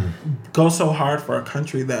can go so hard for a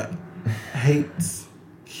country that hates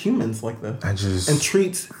humans like this I just and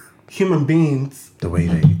treats human beings the way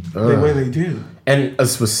they the way they do. and a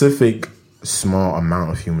specific small amount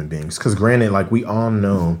of human beings. Because granted, like we all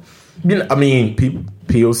know, I mean,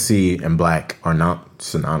 POC and black are not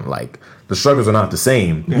synonymous. Like the struggles are not the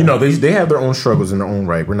same. Yeah. You know, they have their own struggles in their own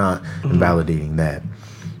right. We're not invalidating that,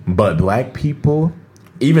 but black people,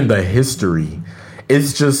 even the history.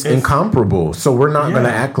 It's just incomparable. So we're not going to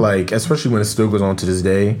act like, especially when it still goes on to this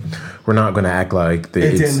day, we're not going to act like that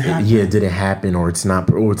It didn't happen. it didn't happen or it's not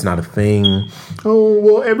a thing. Oh,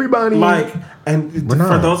 well, everybody. Like, and We're for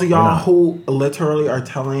not. those of We're y'all not. who literally are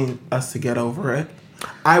telling us to get over it,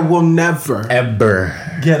 I will never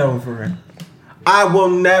Ever. get over it. I will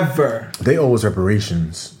never. They owe us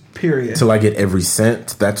reparations. Period. Till I get every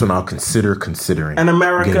cent, that's when I'll considering In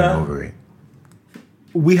America- getting over it.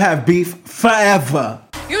 We have beef forever.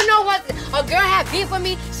 You know what? A girl have beef with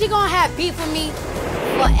me, she gonna have beef with me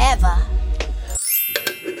forever.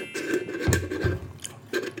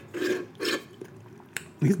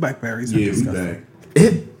 These blackberries are disgusting.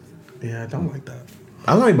 Yeah, I don't like that.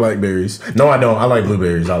 I like blackberries. No, I don't. I like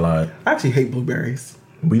blueberries. I lied. I actually hate blueberries.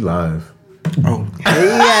 We live. Oh, hey,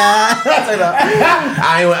 yeah.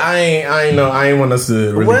 I ain't want us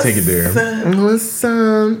to really take it there. What's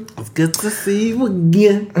up? It's good to see you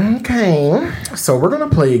again. Okay. So we're gonna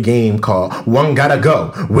play a game called One Gotta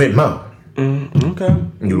Go with Mo. Okay.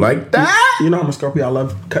 You like that? You know I'm a Scorpio. I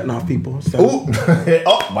love cutting off people. So. Ooh.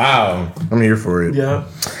 Oh wow. I'm here for it. Yeah.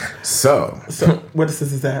 So what is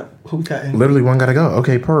this? Is that who cutting? literally one gotta go.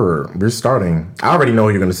 Okay, we're starting. I already know what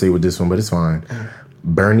you're gonna say with this one, but it's fine.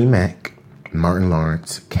 Bernie Mac, Martin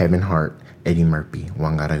Lawrence, Kevin Hart, Eddie Murphy.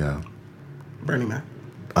 One gotta go. Bernie Mac.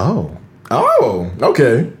 Oh,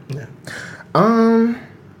 okay. Yeah.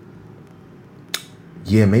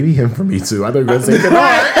 Yeah, maybe him for me too. I thought you were gonna say Kevin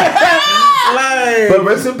Hart. Like, But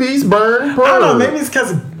rest in peace, Bern. I don't know. Maybe it's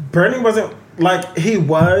because Bernie wasn't like he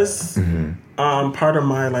was part of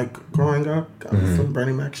my like growing up from the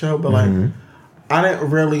Bernie Mac show, but like I didn't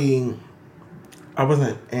really. I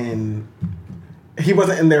wasn't in. He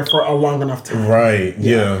wasn't in there for a long enough time. Right.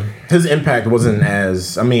 Yeah. His impact wasn't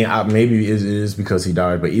as. I mean, maybe it is because he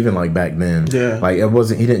died, but even like back then, like it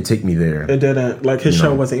wasn't. He didn't take me there. It didn't. Like his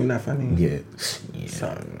show wasn't even that funny. Yeah. So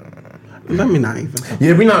let me not even.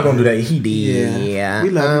 Yeah, we're not gonna do that. He did. Yeah. We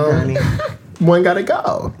love you, Bernie. One gotta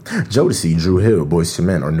go. Jodeci, Drew Hill, Boyz II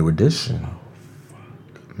Men, or New Edition.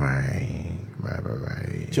 Right.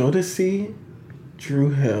 Jodeci,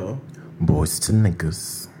 Drew Hill, Boyz II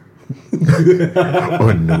Niggas.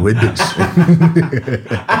 Or New Edition.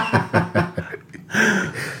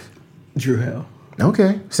 Drew Hill.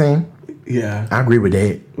 Okay, same. Yeah. I agree with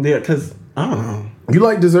that. Yeah, because I don't know. You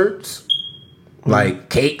like desserts? Like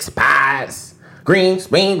cakes, pies, greens,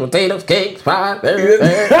 beans, potatoes, cakes, pies.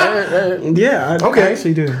 Yeah, I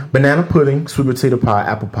actually do. Banana pudding, sweet potato pie,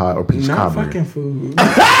 apple pie, or peach Not cobbler. fucking food.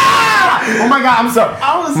 Oh my God, I'm sorry.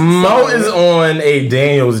 Mo is on a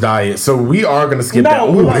Daniel's diet, so we are going to skip that.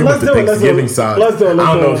 Ooh, we went to Thanksgiving side. Let's do it.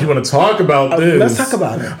 I don't know if you want to talk about this. Let's talk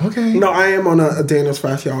about it. Okay. No, I am on a Daniel's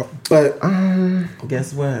fast, y'all. But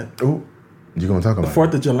guess what? Ooh, you going to talk about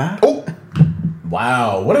 4th of July. Oh.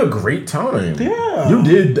 Wow, what a great time. Yeah. You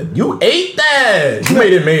did. You ate that. You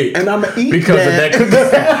made it mate. And I'm going to eat because that. of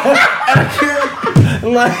that cookie.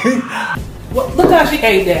 Like, Well, look how she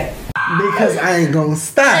ate that. because I ain't going to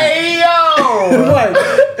stop. Hey, yo. Like,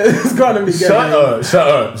 it's going to be good. Shut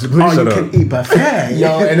up. Please Oh, shut you up. can eat buffet.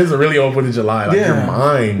 Yo, and it's really on 4th of July. Like, your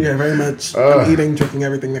mind. Yeah, very much. I'm eating, drinking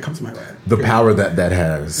everything that comes my way. The power that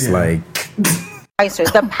has. Yeah. Like,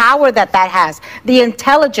 The power that has, the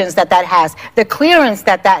intelligence that has, the clearance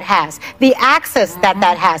that has, the access that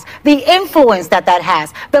has, the influence that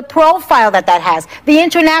has, the profile that has, the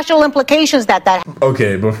international implications that has.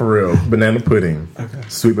 okay, but for real, banana pudding,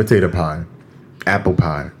 sweet potato pie, apple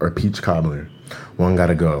pie, or peach cobbler. One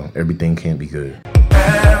gotta go. Everything can't be good.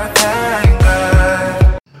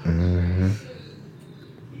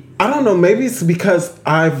 I don't know. Maybe it's because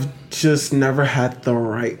I've just never had the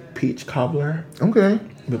right peach cobbler. Okay.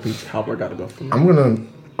 The peach cobbler got to go for me.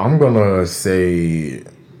 I'm gonna say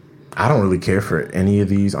I don't really care for any of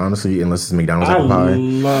these, honestly, unless it's McDonald's I apple pie.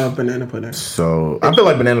 love banana pudding. So I feel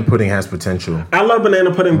like banana pudding has potential. I love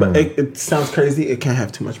banana pudding, but it sounds crazy. It can't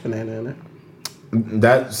have too much banana in it.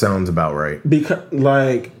 That sounds about right. Because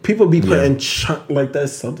like people be putting like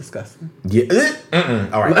that's so disgusting. Yeah.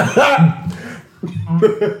 All right.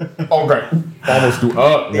 Okay. Almost threw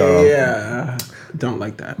up, y'all. Yeah, don't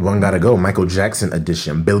like that. One gotta go. Michael Jackson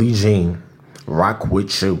edition. Billie Jean, Rock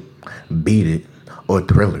With You, Beat It, or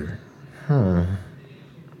Thriller.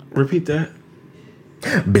 Repeat that.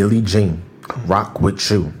 Billie Jean, Rock With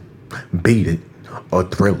You, Beat It, or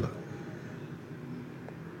Thriller.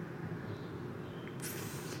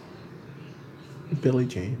 Billie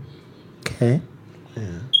Jean. Okay. Yeah.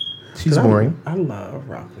 She's boring. I love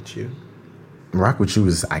Rock With You. Rock With You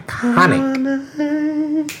is iconic.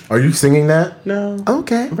 Are you singing that? No.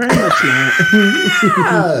 Okay. Very much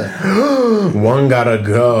not. One gotta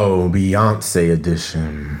go. Beyonce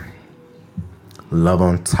edition. Love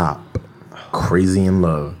on Top. Crazy in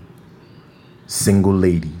Love. Single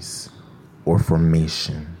Ladies. Or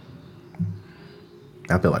Formation.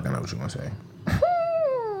 I feel like I know what you're gonna say.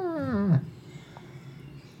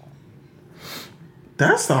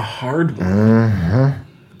 That's a hard one.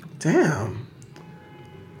 Damn.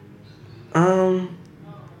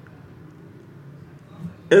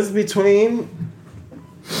 It's between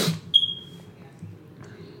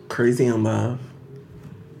Crazy in Love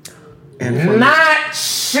and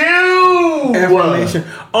Not you. Formation.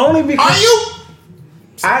 Only because Are you?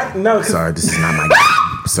 I no. 'Cause Sorry, this is not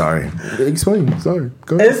my. Sorry. Explain. Sorry.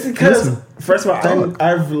 Go ahead. It's because Listen. first of all,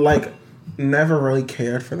 I've like never really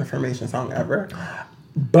cared for the Formation song ever,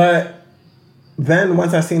 but Then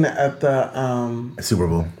once I seen it at the Super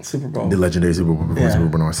Bowl. The legendary Super Bowl before Super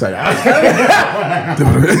Bowl.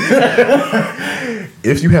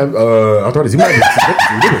 If you have arthritis, you might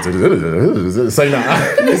say nah.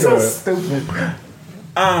 It's so stupid.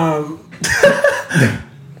 I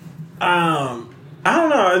don't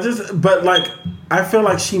know. It just, but like, I feel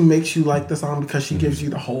like she makes you like the song because she gives you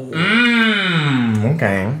the whole.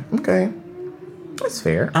 Okay. That's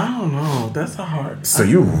fair. I don't know. That's a hard. So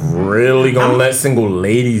you really gonna let single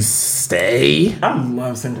ladies stay? I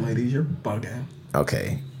love single ladies. You're bugging.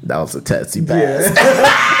 Okay, that was a testy pass. You're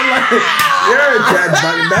a dead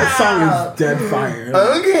bugger. That song is dead fire.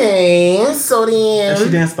 Okay, so then. And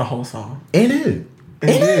she danced the whole song. It did.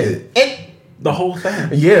 The whole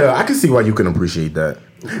thing. Yeah, I can see why you can appreciate that.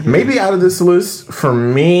 Maybe out of this list, for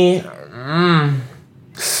me,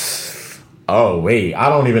 oh wait, I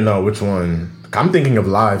don't even know which one. I'm thinking of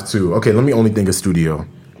live too. Okay, let me only think of studio.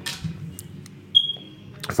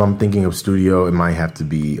 If I'm thinking of studio, it might have to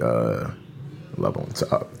be Love on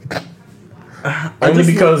Top. Only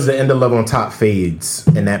because the end of Love on Top fades,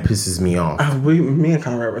 and that pisses me off. Me and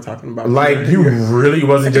Conrad were talking about like you really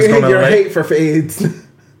wasn't just gonna your hate for fades.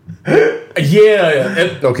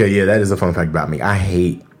 Yeah. Okay. Yeah, that is a fun fact about me. I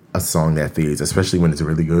hate a song that fades, especially when it's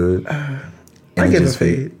really good. I get the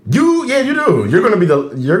fade. You do. You're gonna be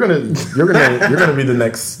the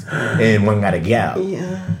next, and one gotta go.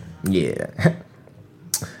 Yeah.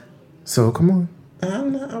 So come on.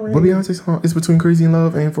 I'm not already. What Beyonce song? It's between Crazy in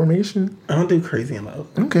Love and Formation. I don't do Crazy in Love.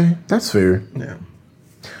 Okay, that's fair.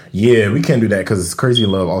 Yeah, we can't do that because Crazy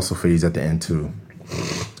in Love also fades at the end too.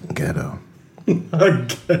 Ghetto. One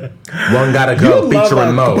Gotta Go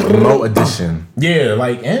featuring Mo edition. Yeah,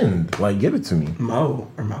 like give it to me. Mo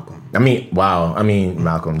or Malcolm?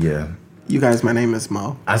 Malcolm. Yeah. You guys, my name is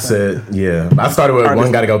Mo. I said I started with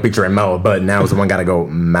One Gotta Go featuring Mo, but now it's One Gotta Go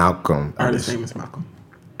Malcolm. Artist name is Malcolm.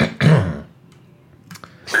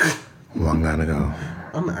 One Gotta Go.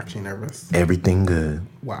 I'm actually nervous. Everything Good.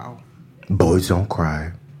 Wow. Boys Don't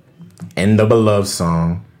Cry. End of a Love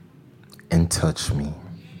Song. And Touch Me.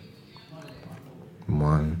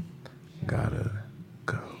 One Gotta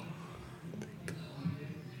Go.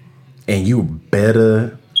 And you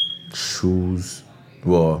better choose.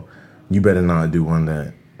 Well, you better not do one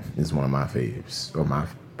that is one of my faves or my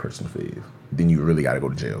personal fave. Then you really gotta go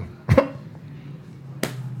to jail.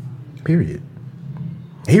 Period.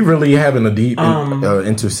 He really having a deep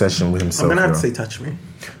intercession with himself. I'm gonna have to say Touch Me.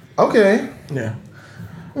 Okay. Yeah.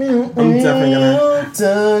 I'm definitely gonna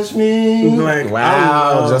touch me. Like,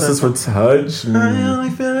 wow, justice for Touch Me. I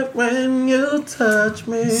only feel it when you touch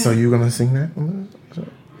me. So you gonna sing that?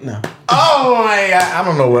 No. Oh my God, I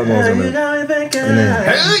don't know what one's gonna. You got me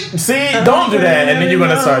thinking. See, don't do that, and then you're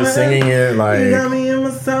gonna start singing it like. You got me in my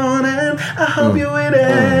zone, and I hope you with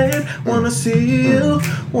it. Wanna see you,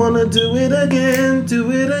 wanna do it again.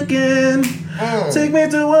 Take me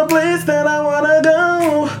to a place that I wanna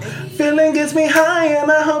go. Feeling gets me high,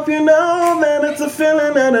 and I hope you know that it's a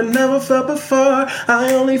feeling that I never felt before.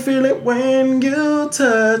 I only feel it when you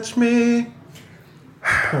touch me.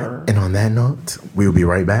 And on that note, we'll be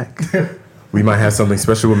right back. We might have something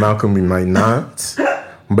special with Malcolm, we might not.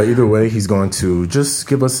 But either way, he's going to just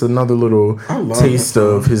give us another little taste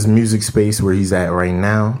of his music space where he's at right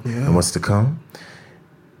now and what's to come.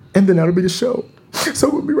 And then that'll be the show. So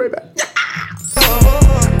we'll be right back.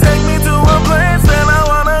 Take me to a place that I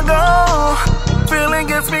wanna go. Feeling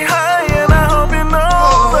gets me high, and I hope you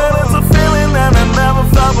know that it's a feeling that I never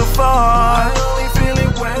felt before. I only feel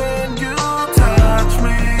it when you touch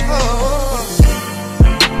me.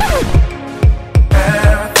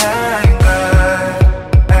 Everything good,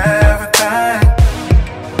 everything.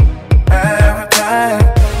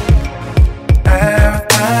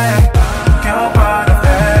 You're part of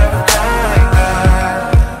everything good.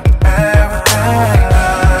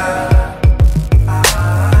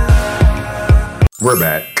 We're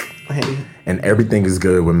back. Hey. And everything is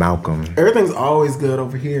good with Malcolm. Everything's always good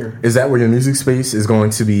over here. Is that where your music space is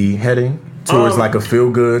going to be heading? Towards like a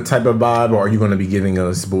feel-good type of vibe? Or are you going to be giving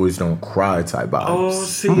us Boys Don't Cry type vibes? Oh,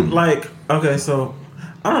 see, okay, so,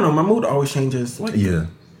 I don't know, my mood always changes. Like, yeah.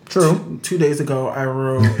 True. 2 days ago, I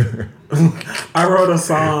wrote a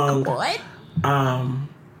song. What?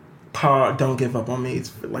 Called Don't Give Up On Me.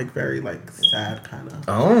 It's like very like sad kind of.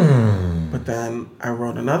 Oh. But then I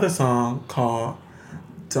wrote another song called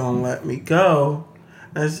Don't Let Me Go.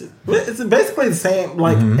 And it's basically the same,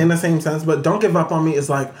 like in the same sense, but Don't Give Up On Me is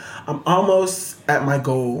like I'm almost at my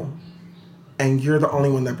goal and you're the only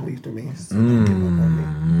one that believed in me. So don't give up on me.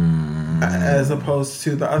 As opposed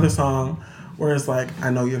to the other song where it's like, I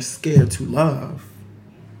know you're scared to love,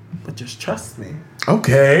 but just trust me.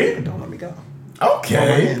 Okay. And don't let me go. Hold my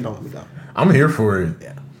Okay. hand, don't let me go. I'm here for it.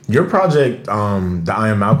 Yeah. Your project, the I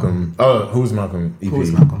Am Malcolm, Who's Malcolm EP,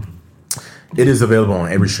 Who's Malcolm? it is available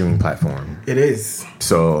on every streaming platform. It is.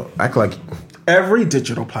 So act like Every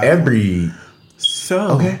digital platform. every. So,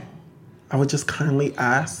 Okay. I would just kindly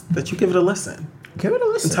ask that you give it a listen. Give it a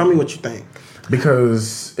listen. And tell me what you think.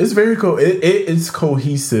 Because it's very cool. It's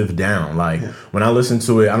cohesive down. Like when I listen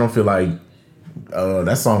to it, I don't feel like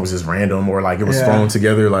that song was just random or like it was Yeah. thrown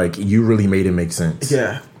together. Like you really made it make sense.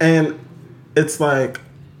 Yeah. And it's like,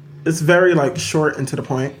 it's very like short and to the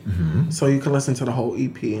point. So you can listen to the whole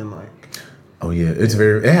EP and like, Oh yeah,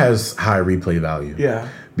 it has high replay value. yeah.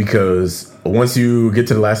 Because once you get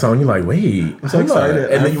to the last song, you're like, wait, I'm so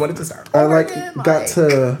excited. and then you want it to start. I like got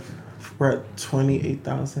to, we're at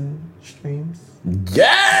 28,000 streams.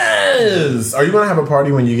 Yes. Are you gonna have a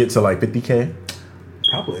party when you get to like 50K?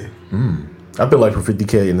 Probably. I feel like for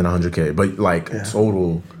 50K and then 100K, but like Yeah.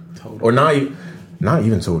 total, or not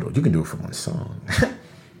even total. You can do it for one song.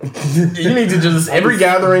 You need to just every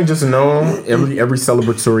gathering, just know every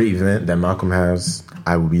celebratory event that Malcolm has,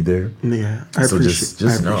 I will be there. Yeah. I So appreciate,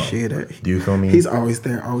 just I know. appreciate it. Do you feel me? He's always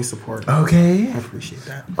there, always supporting. Okay. I appreciate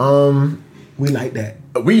that. We like that.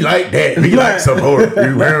 We like that. We like support.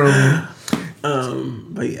 You hear me?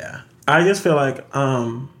 But yeah, I just feel like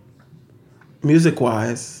music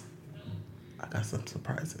wise, I got some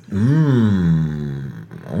surprises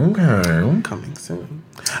Okay. coming soon.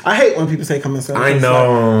 I hate when people say coming soon. I It's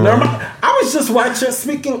know. Like, I was just watching.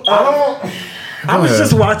 Speaking of, I was ahead.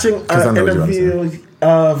 just watching 'Cause I an know what you're about to interview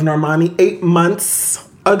of Normani 8 months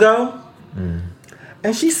ago,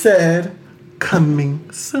 and she said coming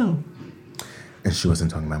soon. And she wasn't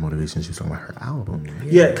talking about motivation. She was talking about her album.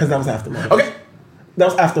 Yeah, because that was after Motivation. Okay. That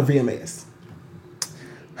was after VMAs.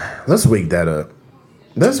 Let's wake that up.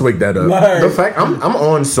 Like- The fact I'm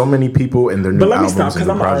on so many people and their new But let me albums stop and because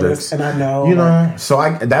new I'm an projects. artist and I know. You know, like,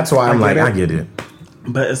 so that's why I'm I like, get it. I get it.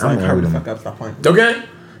 but it's I'm like, hurry the on fuck up, stop pointing. Okay.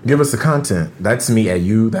 Give us the content. That's me at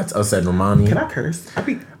you. That's us at Normani. Can I curse?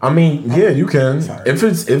 I mean, yeah, you can. Sorry.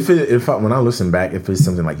 When I listen back, if it's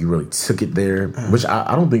something like you really took it there, which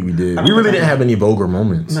I don't think we did. don't We really think I didn't have any vulgar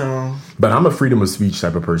moments. No. But I'm a freedom of speech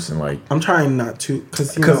type of person. Like, I'm trying not to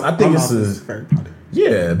because I think this is very funny.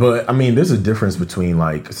 yeah, but I mean, there's a difference between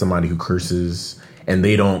like somebody who curses and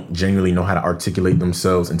they don't genuinely know how to articulate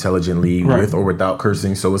themselves intelligently Right. with or without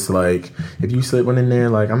cursing. So it's like, if you slip one in there,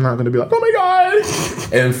 like, I'm not going to be like, oh my God,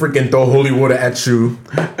 and freaking throw holy water at you.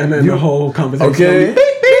 And then the whole conversation. Okay.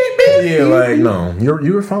 Yeah, like, no,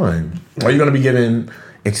 you're fine. Are you going to be getting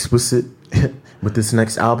explicit with this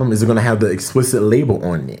next album? Is it going to have the explicit label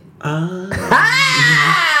on it?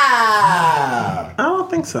 I don't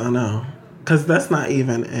think so, no. Because that's not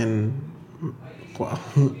even in. Well,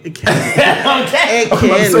 it can. Okay. It can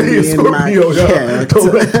say it's be in my Scorpio, y'all.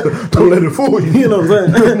 character. Don't let it fool you. You know what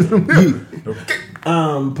I'm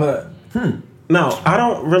saying? But no, I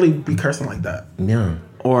don't really be cursing like that. Yeah.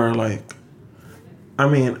 Or like, I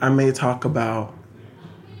mean, I may talk about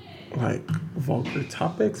like vulgar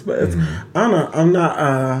topics, but it's, I don't know. I'm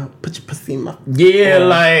not put your pussy in my. Yeah,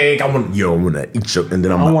 like I want to eat you, and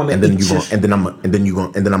then I'm, wanna and then eat you your going, and then I'm, and then you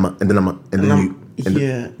going, and then I'm, and then I'm, and then you, and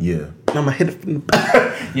yeah. yeah, I'm gonna hit it from the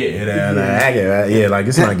back. yeah, like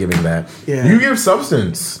it's not giving that. Yeah. You give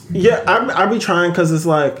substance. Yeah, I be trying because it's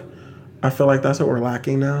like I feel like that's what we're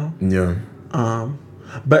lacking now. Yeah,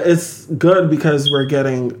 But it's good because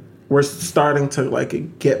we're starting to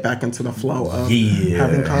like get back into the flow of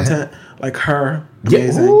having content. Like her,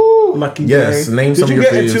 amazing, Ooh. Lucky Yes, Day. name Did some you of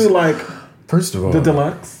your get faves. into like First of all, the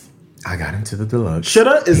deluxe? I got into the deluxe.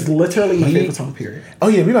 Shoulda is literally my favorite song. Period. Oh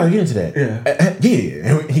yeah, we about to get into that.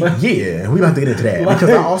 Yeah, we about to get into that because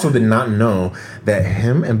I also did not know that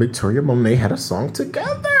him and Victoria Monet had a song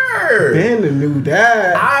together. Ben, the new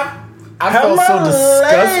dad. I felt so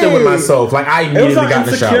disgusted with myself. Like I immediately on got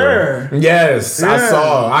in the shower. Insecure. Yes,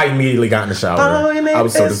 Yeah. I immediately got in the shower. I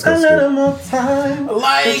was so A little disgusted. more time.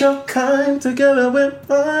 Like- Put your kind together with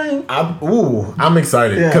mine. I'm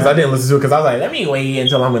excited because I didn't listen to it because I was like, let me wait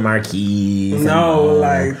until I'm with Marquise. No,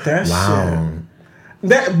 like that Wow. shit.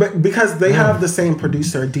 That, but because they have the same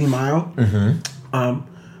producer, D Mile.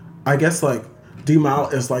 I guess like D Mile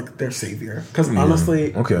is like their savior. Because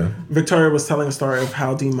honestly, Okay. Victoria was telling a story of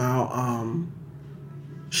how D Mile,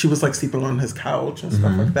 she was like sleeping on his couch and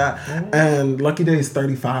stuff like that. And Lucky Day is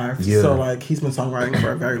 35, Yeah. so like he's been songwriting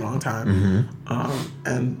for a very long time.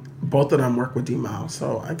 And both of them work with D Mile,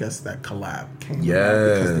 so I guess that collab came about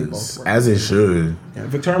because they both Yes, work. as it should. Yeah,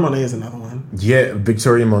 Victoria Monet is another one. Yeah,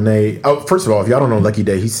 Victoria Monet. Oh, first of all, if y'all don't know Lucky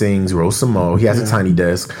Day, he sings Rosamo. He has a tiny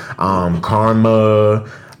desk. Karma.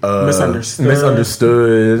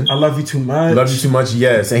 Misunderstood. I Love You Too Much. Love You Too Much,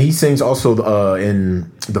 yes. And he sings also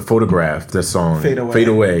in The Photograph, the song. Fade Away. Fade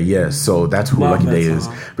Away, yes. So that's who Love Lucky that Day is.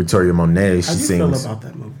 song. Victoria Monet, she How do you sings. feel about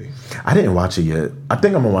that movie? I didn't watch it yet. I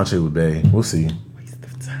think I'm going to watch it with Bae. We'll see.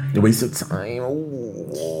 Waste of time.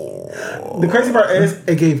 The crazy part is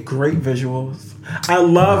it gave great visuals. I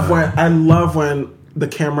love when the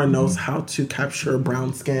camera knows how to capture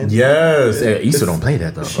brown skin. Yes. Issa don't play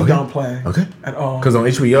that, though. She don't play. Okay. At all. Because on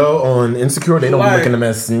HBO, on Insecure, they don't be making them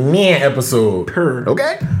as man episode. Purr.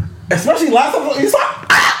 Okay. Especially last episode, you saw.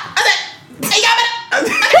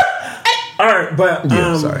 All right, but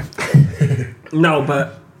Yeah, sorry. no,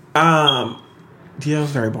 but yeah, it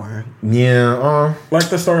was very boring. Yeah, Like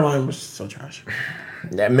the storyline was so trash.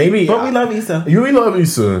 maybe. But we love Issa. We love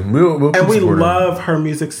Issa. We'll And we keep supporting her. love her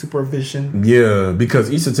music supervision. Yeah, because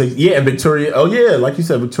Issa takes and Victoria. Oh yeah, like you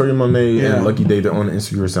said, Victoria Monet Yeah. and Lucky Day, they're on the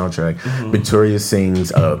Insecure soundtrack. Victoria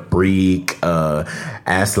sings "Break,"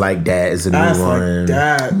 "Ass Like That" is a new Ass Like one.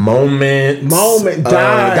 That. Moment, Dive.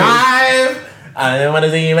 Dive. I didn't want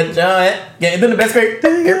to see you enjoy it. Yeah, then the best part.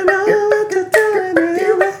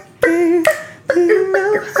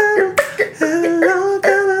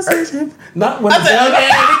 Not when I said, okay,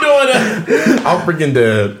 we doing it. I'm freaking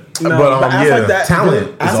dead. No, but Ass yeah, Like That, talent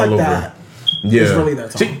is Ass all Like over. That. Yeah, It's really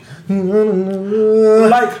that song. She-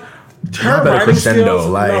 Like her better writing crescendo, skills.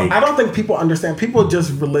 like- No, I don't think people understand. People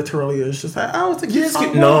just literally is just like, oh, it's a cute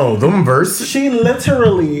song. no, them verses. She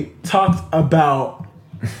literally talked about.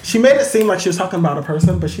 She made it seem like she was talking about a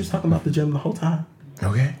person, but she was talking about the gym the whole time.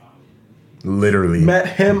 Okay, literally. Met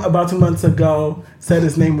him about 2 months ago. Said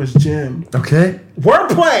his name was Jim. Okay,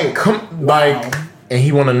 Wordplay. and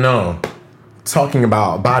he want to know. Talking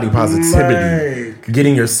about body positivity,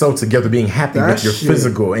 getting yourself together, being happy That with your shit.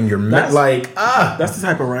 physical and your That's that's the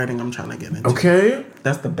type of writing I'm trying to get into. okay.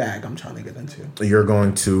 That's the bag I'm trying to get into. You're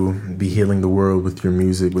going to be healing the world with your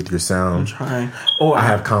music, with your sound. Trying. Oh, I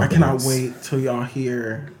have I confidence. cannot wait till y'all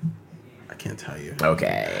hear. I can't tell you.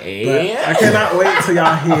 Okay, But I cannot wait till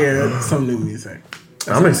y'all hear some new music.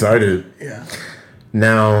 I'm excited. Yeah.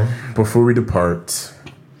 Now, before we depart,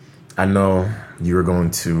 I know you are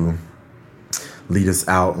going to lead us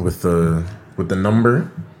out with the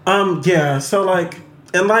number. Yeah. So like,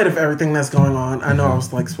 in light of everything that's going on, I know I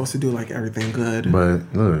was like supposed to do like everything good, But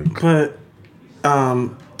look, but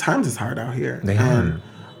times is hard out here. They and hard.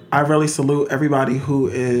 I really salute everybody who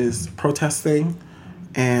is protesting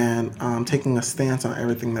and taking a stance on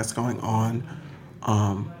everything that's going on.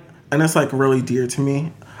 And it's like really dear to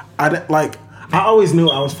me. I always knew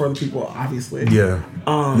I was for the people, obviously. yeah,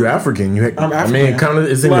 you're African. I'm African. I mean, it kind of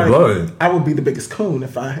is in your blood. I would be the biggest coon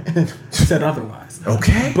if I said otherwise.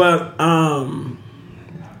 Okay, But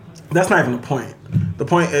that's not even the point. The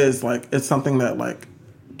point is like it's something that like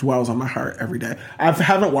dwells on my heart every day. I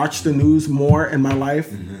haven't watched the news more in my life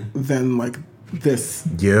than like this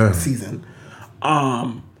season.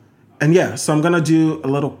 And yeah, so I'm gonna do a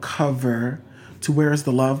little cover to "Where Is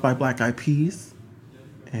the Love" by Black Eyed Peas.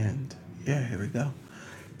 And yeah, here we go.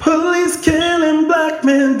 Police killing, black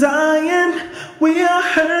men dying. We all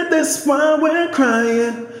heard this while we're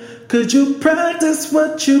crying. Could you practice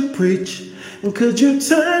what you preach? And could you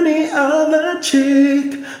turn the other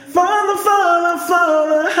cheek? Father, Father,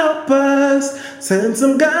 Father, help us. Send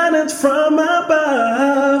some guidance from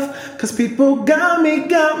above. Cause people got me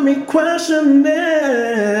questioning.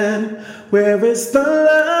 Where is the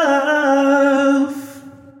love?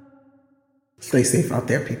 Stay safe out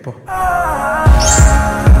there, people.